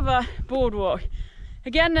another boardwalk.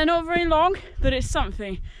 Again, they're not very long, but it's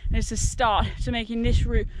something. And it's a start to making this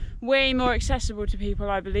route way more accessible to people,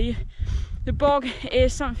 I believe. The bog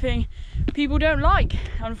is something people don't like,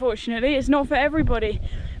 unfortunately. It's not for everybody.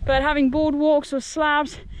 But having boardwalks or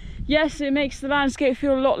slabs, yes, it makes the landscape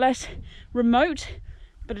feel a lot less remote,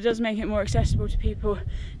 but it does make it more accessible to people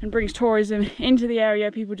and brings tourism into the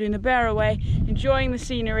area. People doing the Beara Way, enjoying the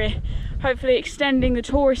scenery, hopefully extending the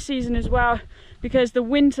tourist season as well, because the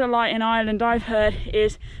winter light in Ireland, I've heard,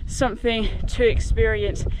 is something to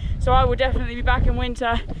experience. So I will definitely be back in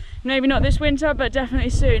winter. Maybe not this winter, but definitely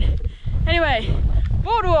soon. Anyway,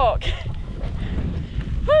 boardwalk.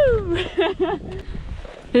 Woo!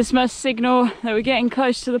 This must signal that we're getting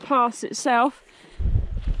close to the pass itself.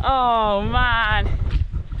 Oh man,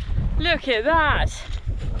 look at that.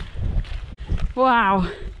 Wow,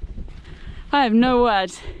 I have no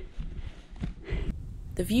words.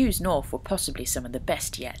 The views north were possibly some of the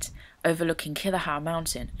best yet, overlooking Killerhow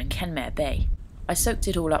Mountain and Kenmare Bay. I soaked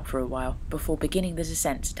it all up for a while before beginning the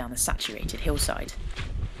descent down the saturated hillside.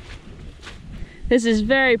 This is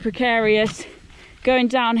very precarious. Going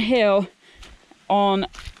downhill on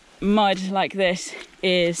mud like this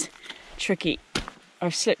is tricky.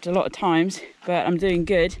 I've slipped a lot of times, but I'm doing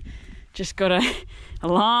good. Just got a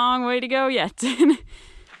long way to go yet.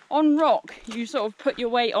 On rock, you sort of put your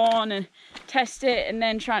weight on and test it and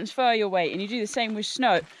then transfer your weight, and you do the same with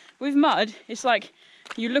snow. With mud, it's like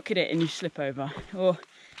you look at it and you slip over, or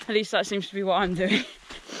at least that seems to be what I'm doing.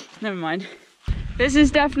 Never mind. This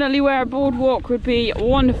is definitely where a boardwalk would be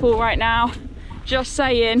wonderful right now. Just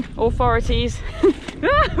saying, authorities.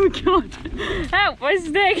 Oh god, help my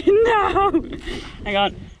stick, no! Hang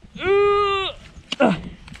on.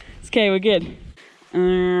 It's okay, we're good.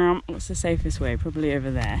 What's the safest way? Probably over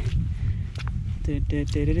there.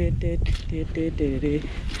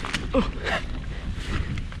 Oh.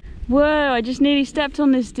 Whoa, I just nearly stepped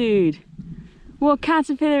on this dude. What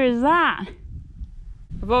caterpillar is that?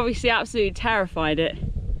 I've obviously absolutely terrified it.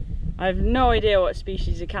 I have no idea what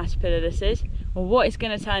species of caterpillar this is or what it's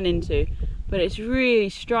going to turn into, but it's really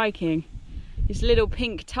striking. It's little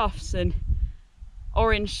pink tufts and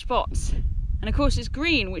orange spots, and of course it's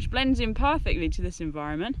green, which blends in perfectly to this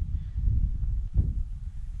environment.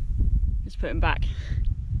 Let's put him back.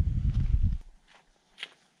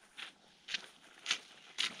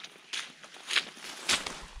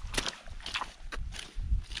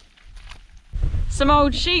 Some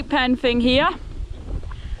old sheep pen thing here.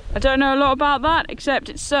 I don't know a lot about that, except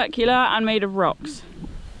it's circular and made of rocks.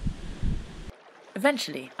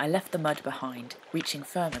 Eventually, I left the mud behind, reaching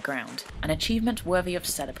firmer ground, an achievement worthy of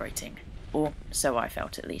celebrating. Or so I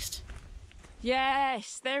felt, at least.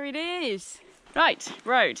 Yes, there it is. Right,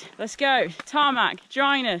 road, let's go. Tarmac,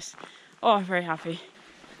 join us. Oh, I'm very happy.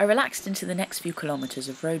 I relaxed into the next few kilometres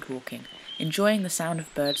of road walking, enjoying the sound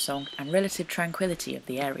of birdsong and relative tranquility of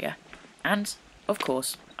the area. And, of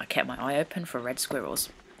course, I kept my eye open for red squirrels,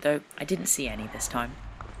 though I didn't see any this time.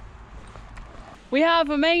 We have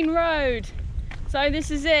a main road. So this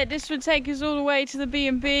is it. This would take us all the way to the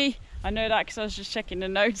B&B. I know that because I was just checking the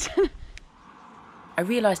notes. I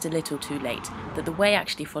realised a little too late that the way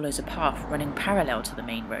actually follows a path running parallel to the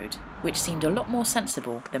main road, which seemed a lot more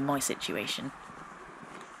sensible than my situation.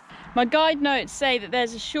 My guide notes say that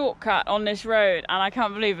there's a shortcut on this road, and I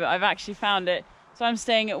can't believe it. I've actually found it. So I'm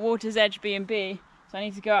staying at Water's Edge B&B, so I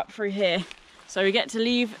need to go up through here. So we get to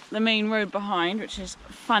leave the main road behind, which is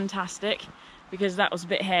fantastic because that was a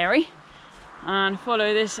bit hairy, and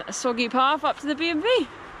follow this soggy path up to the B&B.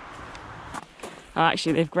 Oh,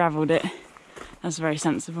 actually they've gravelled it. That's very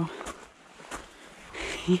sensible.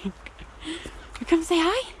 Come say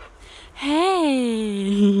hi.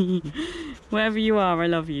 Hey! Wherever you are, I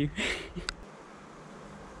love you.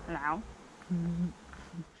 Hello.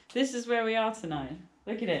 This is where we are tonight.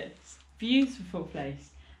 Look at it. It's a beautiful place.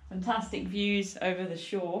 Fantastic views over the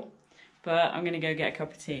shore. But I'm going to go get a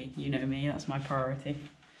cup of tea. You know me, that's my priority.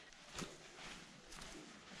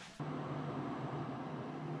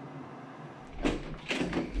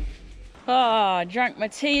 I drank my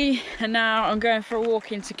tea and now I'm going for a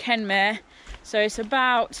walk into Kenmare. So it's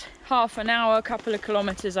about half an hour, a couple of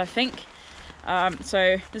kilometres I think.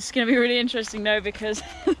 So this is going to be really interesting though because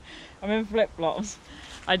I'm in flip-flops.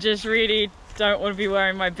 I just really don't want to be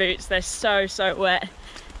wearing my boots. They're so wet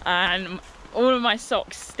and all of my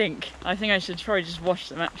socks stink. I think I should probably just wash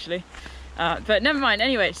them actually. But never mind.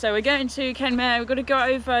 Anyway, so we're going to Kenmare. We've got to go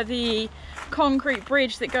over the concrete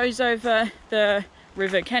bridge that goes over the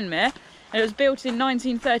River Kenmare. It was built in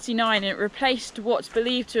 1939 and it replaced what's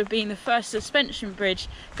believed to have been the first suspension bridge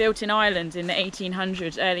built in Ireland in the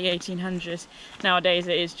 1800s, early 1800s. Nowadays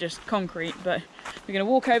it is just concrete, but we're going to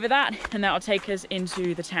walk over that and that'll take us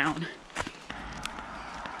into the town.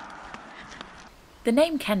 The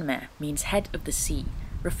name Kenmare means head of the sea,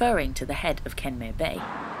 referring to the head of Kenmare Bay.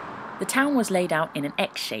 The town was laid out in an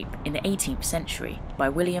X shape in the 18th century by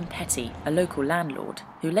William Petty, a local landlord,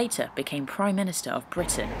 who later became Prime Minister of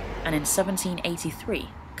Britain and in 1783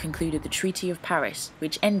 concluded the Treaty of Paris,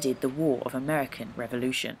 which ended the War of American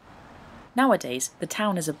Revolution. Nowadays, the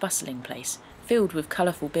town is a bustling place, filled with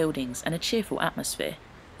colourful buildings and a cheerful atmosphere.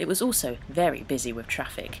 It was also very busy with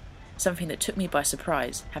traffic, something that took me by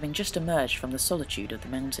surprise, having just emerged from the solitude of the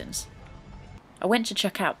mountains. I went to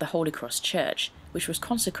check out the Holy Cross Church, which was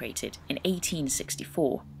consecrated in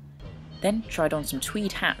 1864. then tried on some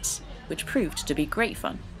tweed hats, which proved to be great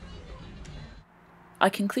fun. I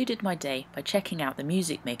concluded my day by checking out the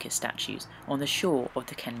music maker statues on the shore of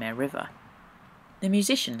the Kenmare River. The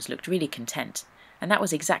musicians looked really content, and that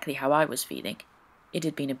was exactly how I was feeling. It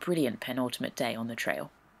had been a brilliant penultimate day on the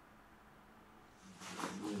trail.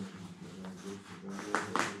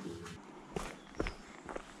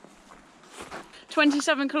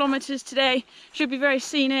 "27 kilometres today, should be very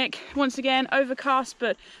scenic. Once again, overcast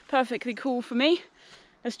but perfectly cool for me.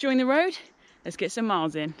 Let's join the road, let's get some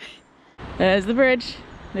miles in." There's the bridge,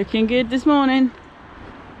 looking good this morning.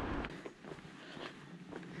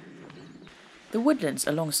 The woodlands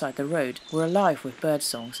alongside the road were alive with bird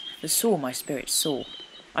songs that saw my spirits soar.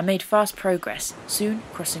 I made fast progress, soon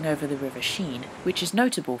crossing over the River Sheen, which is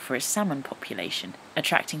notable for its salmon population,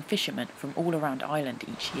 attracting fishermen from all around Ireland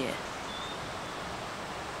each year.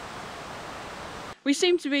 We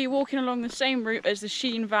seem to be walking along the same route as the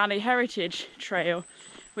Sheen Valley Heritage Trail,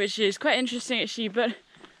 which is quite interesting actually, but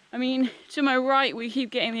I mean, to my right we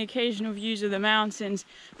keep getting the occasional views of the mountains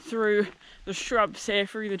through the shrubs here,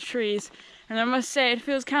 through the trees, and I must say it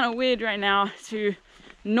feels kind of weird right now to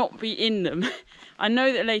not be in them. I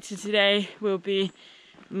know that later today we'll be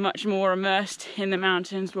much more immersed in the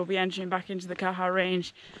mountains, we'll be entering back into the Caha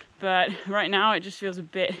Range, but right now it just feels a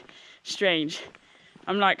bit strange.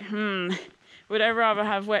 I'm like, would I rather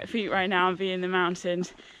have wet feet right now and be in the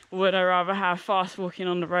mountains, or would I rather have fast walking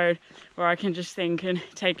on the road where I can just think and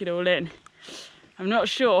take it all in? I'm not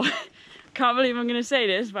sure. Can't believe I'm going to say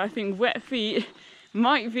this, but I think wet feet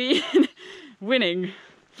might be winning.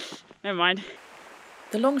 Never mind.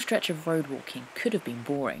 The long stretch of road walking could have been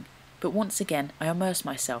boring, but once again I immersed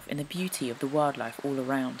myself in the beauty of the wildlife all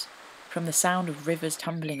around, from the sound of rivers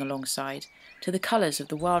tumbling alongside to the colours of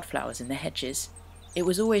the wildflowers in the hedges. It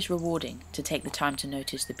was always rewarding to take the time to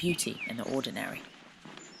notice the beauty in the ordinary.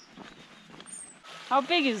 How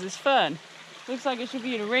big is this fern? Looks like it should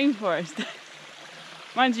be in a rainforest.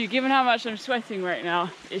 Mind you, given how much I'm sweating right now,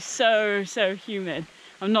 it's so humid.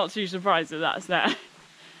 I'm not too surprised that that's there.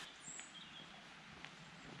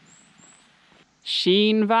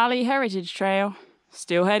 Sheen Valley Heritage Trail,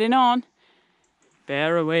 still heading on.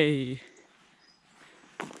 Beara Way.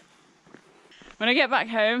 When I get back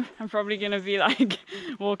home, I'm probably going to be like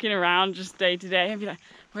walking around just day to day and be like,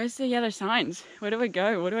 where's the yellow signs? Where do I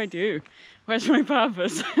go? What do I do? Where's my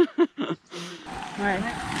purpose? Right.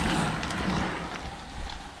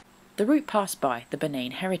 The route passed by the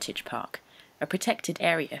Benane Heritage Park, a protected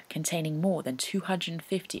area containing more than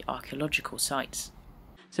 250 archaeological sites.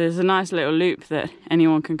 So there's a nice little loop that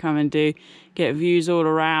anyone can come and do, get views all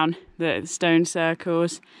around, the stone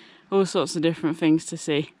circles, all sorts of different things to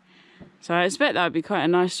see. So I expect that would be quite a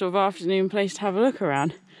nice sort of afternoon place to have a look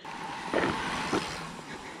around.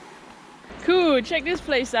 Cool, check this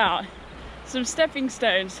place out. Some stepping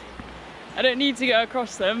stones. I don't need to go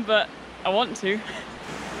across them, but I want to.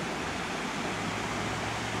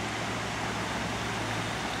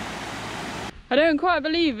 I don't quite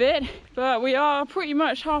believe it, but we are pretty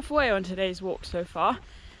much halfway on today's walk so far,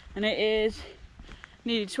 and it is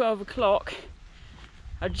nearly 12 o'clock.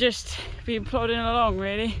 I've just been plodding along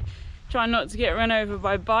really, trying not to get run over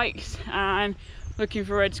by bikes and looking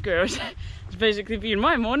for red squirrels. It's basically been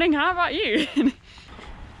my morning. How about you?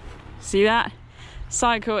 See that?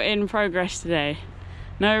 Cycle in progress today.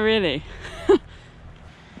 No, really.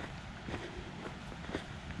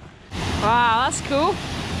 Wow, that's cool.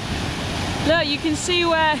 Look, you can see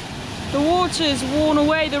where the water's worn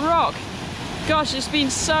away the rock. Gosh, it's been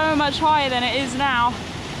so much higher than it is now.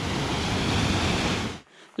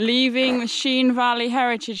 Leaving the Sheen Valley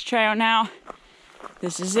Heritage Trail now.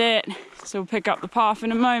 This is it. So we'll pick up the path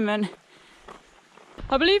in a moment.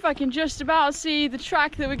 I believe I can just about see the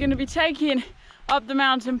track that we're going to be taking up the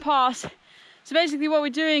mountain pass. So basically what we're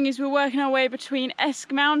doing is we're working our way between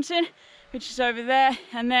Esk Mountain, which is over there,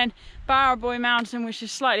 and then Beara Way Mountain, which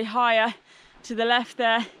is slightly higher to the left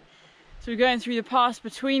there. So we're going through the pass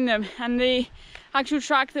between them, and the actual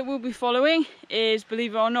track that we'll be following is,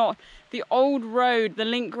 believe it or not, the old road, the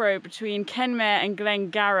link road between Kenmare and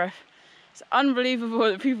Glengarriff. It's unbelievable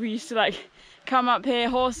that people used to like come up here,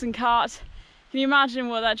 horse and cart. Can you imagine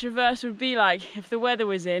what that traverse would be like if the weather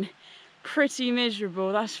was in? Pretty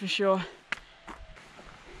miserable, that's for sure.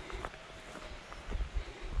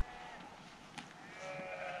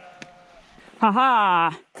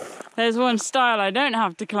 Haha! There's one stile I don't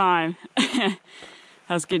have to climb.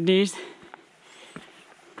 That's good news.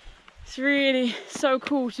 It's really so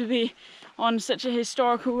cool to be on such a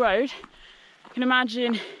historical road. I can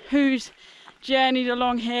imagine who's journeyed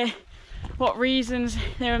along here, what reasons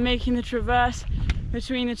they were making the traverse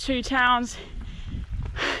between the two towns.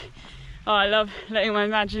 Oh, I love letting my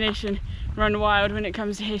imagination run wild when it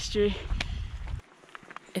comes to history.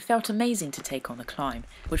 It felt amazing to take on the climb,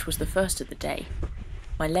 which was the first of the day.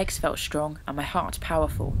 My legs felt strong and my heart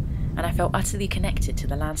powerful, and I felt utterly connected to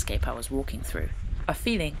the landscape I was walking through, a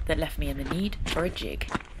feeling that left me in the need for a jig.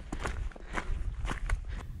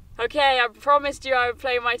 Okay, I promised you I would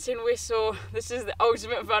play my tin whistle. This is the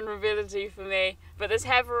ultimate vulnerability for me. But there's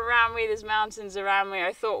heather around me, there's mountains around me.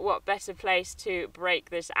 I thought, what better place to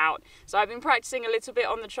break this out. So I've been practicing a little bit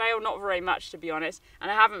on the trail, not very much to be honest,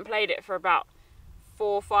 and I haven't played it for about 4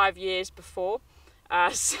 or 5 years before.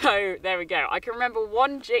 So there we go. I can remember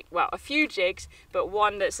one jig, well, a few jigs, but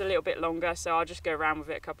one that's a little bit longer, so I'll just go around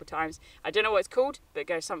with it a couple of times. I don't know what it's called, but it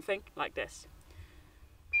goes something like this.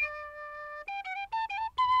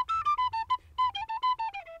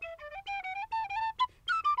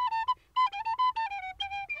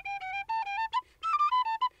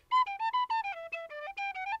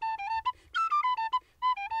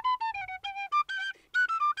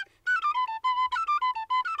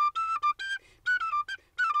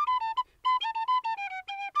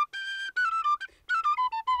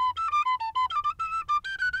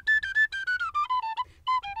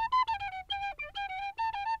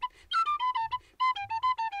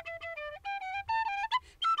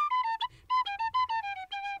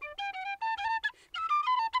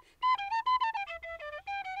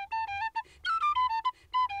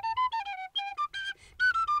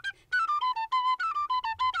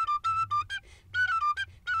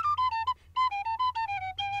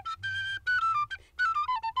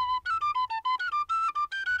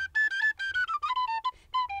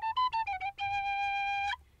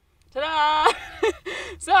 Ta-da!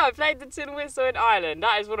 So I played the tin whistle in Ireland.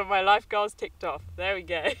 That is one of my life goals ticked off. There we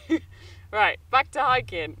go. Right, back to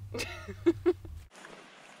hiking.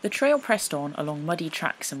 The trail pressed on along muddy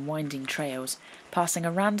tracks and winding trails, passing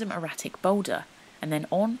a random erratic boulder, and then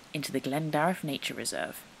on into the Glengarriff Nature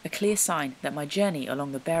Reserve, a clear sign that my journey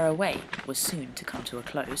along the Beara Way was soon to come to a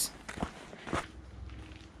close.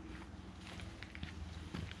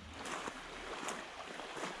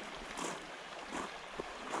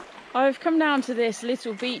 I've come down to this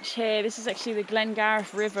little beach here. This is actually the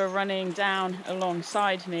Glengarriff River running down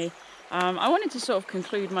alongside me. I wanted to sort of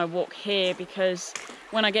conclude my walk here because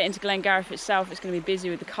when I get into Glengarriff itself, it's going to be busy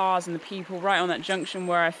with the cars and the people right on that junction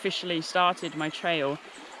where I officially started my trail.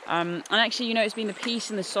 And actually, you know, it's been the peace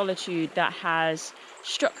and the solitude that has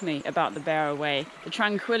struck me about the Beara Way, the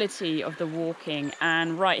tranquility of the walking,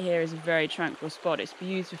 and right here is a very tranquil spot. It's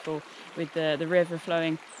beautiful with the river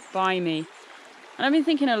flowing by me. And I've been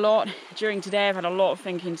thinking a lot during today. I've had a lot of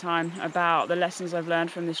thinking time about the lessons I've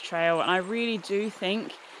learned from this trail, and I really do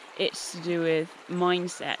think it's to do with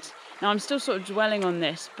mindset. Now I'm still sort of dwelling on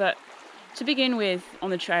this, but to begin with,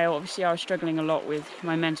 on the trail, obviously I was struggling a lot with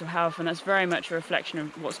my mental health, and that's very much a reflection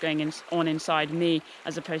of what's going on inside me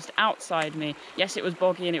as opposed to outside me. Yes, it was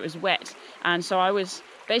boggy and it was wet, and so I was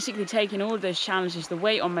basically taking all of those challenges, the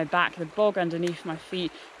weight on my back, the bog underneath my feet,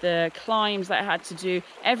 the climbs that I had to do,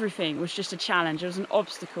 everything was just a challenge. It was an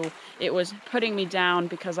obstacle. It was putting me down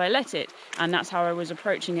because I let it, and that's how I was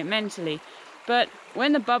approaching it mentally. But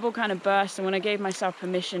when the bubble kind of burst and when I gave myself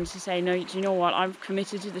permission to say, no, do you know what, I'm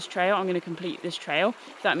committed to this trail, I'm going to complete this trail.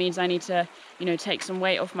 If that means I need to, you know, take some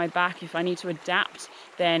weight off my back, if I need to adapt,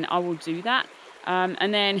 then I will do that.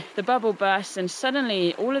 And then the bubble burst, and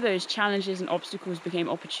suddenly all of those challenges and obstacles became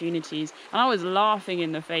opportunities, and I was laughing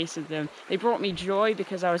in the face of them. They brought me joy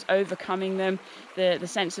because I was overcoming them, the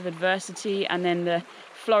sense of adversity, and then the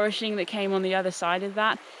flourishing that came on the other side of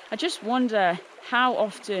that. I just wonder how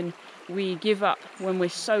often we give up when we're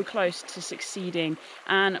so close to succeeding.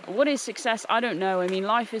 And what is success? I don't know. I mean,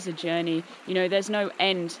 life is a journey. You know, there's no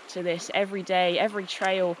end to this. Every day, every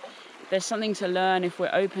trail, there's something to learn if we're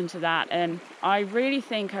open to that. And I really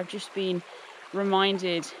think I've just been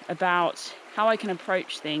reminded about how I can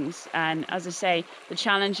approach things, and as I say, the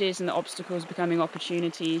challenges and the obstacles becoming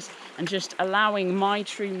opportunities, and just allowing my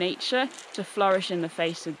true nature to flourish in the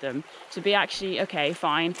face of them, to be actually, okay,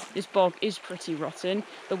 fine, this bog is pretty rotten,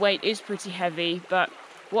 the weight is pretty heavy, but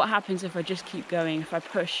what happens if I just keep going, if I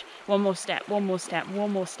push one more step, one more step,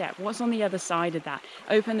 one more step? What's on the other side of that?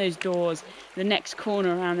 Open those doors, the next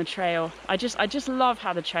corner around the trail. I just love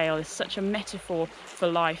how the trail is such a metaphor for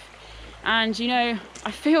life. And you know,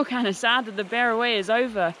 I feel kind of sad that the Beara Way is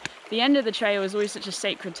over. The end of the trail is always such a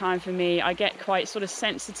sacred time for me. I get quite sort of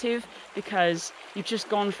sensitive because you've just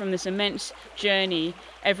gone from this immense journey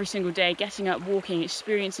every single day, getting up, walking,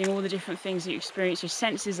 experiencing all the different things that you experience. Your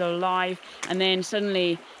senses are alive, and then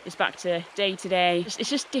suddenly it's back to day. It's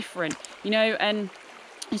just different, you know. And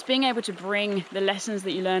It's being able to bring the lessons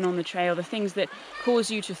that you learn on the trail, the things that cause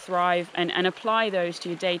you to thrive, and apply those to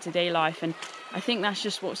your day-to-day life. And I think that's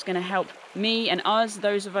just what's going to help me and us,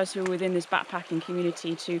 those of us who are within this backpacking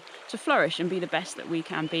community, to flourish and be the best that we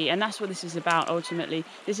can be. And that's what this is about ultimately.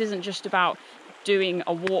 This isn't just about doing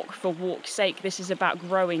a walk for walk's sake. This is about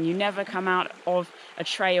growing. You never come out of a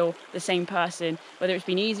trail the same person, whether it's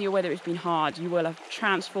been easy or whether it's been hard. You will have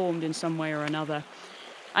transformed in some way or another.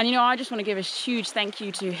 And you know, I just want to give a huge thank you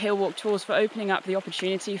to Hill Walk Tours for opening up the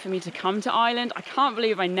opportunity for me to come to Ireland. I can't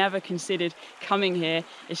believe I never considered coming here.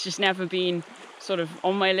 It's just never been sort of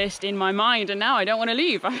on my list in my mind, and now I don't want to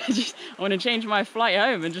leave. I want to change my flight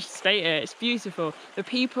home and just stay here. It's beautiful. The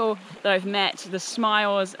people that I've met, the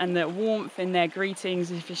smiles and the warmth in their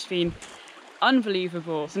greetings have just been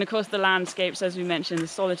unbelievable. And of course the landscapes, as we mentioned, the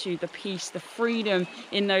solitude, the peace, the freedom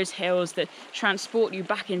in those hills that transport you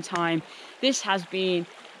back in time. This has been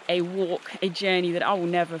a walk, a journey that I will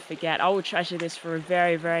never forget. I will treasure this for a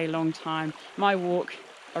very, very long time. My walk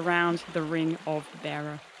around the Ring of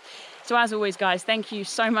Bere. So as always, guys, thank you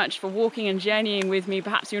so much for walking and journeying with me.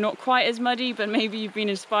 Perhaps you're not quite as muddy, but maybe you've been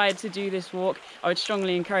inspired to do this walk. I would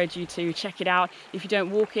strongly encourage you to check it out. If you don't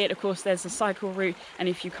walk it, of course, there's a cycle route. And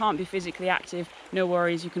if you can't be physically active, no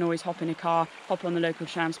worries. You can always hop in a car, hop on the local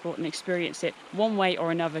transport and experience it one way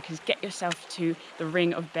or another, because get yourself to the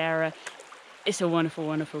Ring of Bere. It's a wonderful,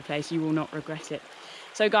 wonderful place. You will not regret it.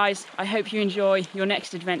 So guys, I hope you enjoy your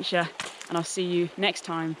next adventure, and I'll see you next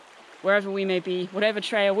time. Wherever we may be, whatever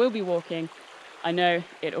trail we'll be walking, I know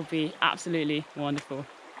it'll be absolutely wonderful.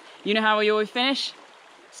 You know how we always finish?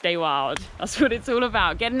 Stay wild. That's what it's all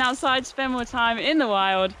about. Getting outside, spend more time in the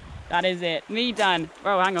wild. That is it. Me done.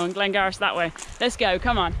 Oh, hang on, Glengarriff's that way. Let's go,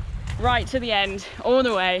 come on. Right to the end, all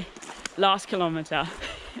the way. Last kilometre.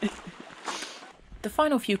 The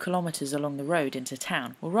final few kilometres along the road into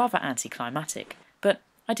town were rather anticlimactic, but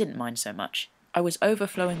I didn't mind so much. I was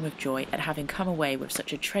overflowing with joy at having come away with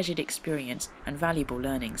such a treasured experience and valuable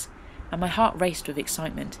learnings, and my heart raced with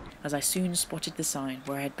excitement as I soon spotted the sign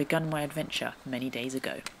where I had begun my adventure many days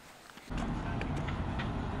ago.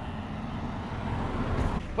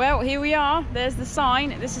 Well, here we are. There's the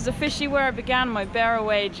sign. This is officially where I began my Beara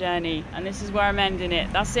Way journey, and this is where I'm ending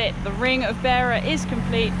it. That's it. The Ring of Bere is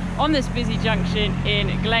complete on this busy junction in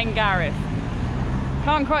Glengarriff.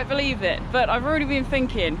 Can't quite believe it, but I've already been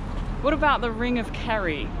thinking, what about the Ring of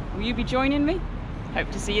Kerry? Will you be joining me? Hope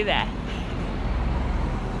to see you there.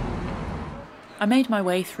 I made my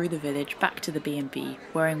way through the village back to the B&B,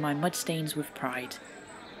 wearing my mud stains with pride.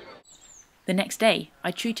 The next day, I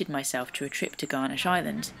treated myself to a trip to Garnish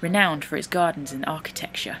Island, renowned for its gardens and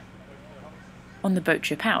architecture. On the boat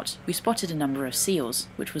trip out, we spotted a number of seals,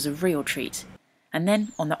 which was a real treat. And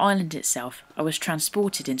then, on the island itself, I was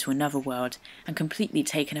transported into another world and completely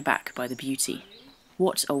taken aback by the beauty.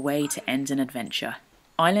 What a way to end an adventure.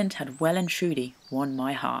 Ireland had well and truly won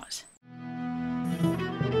my heart.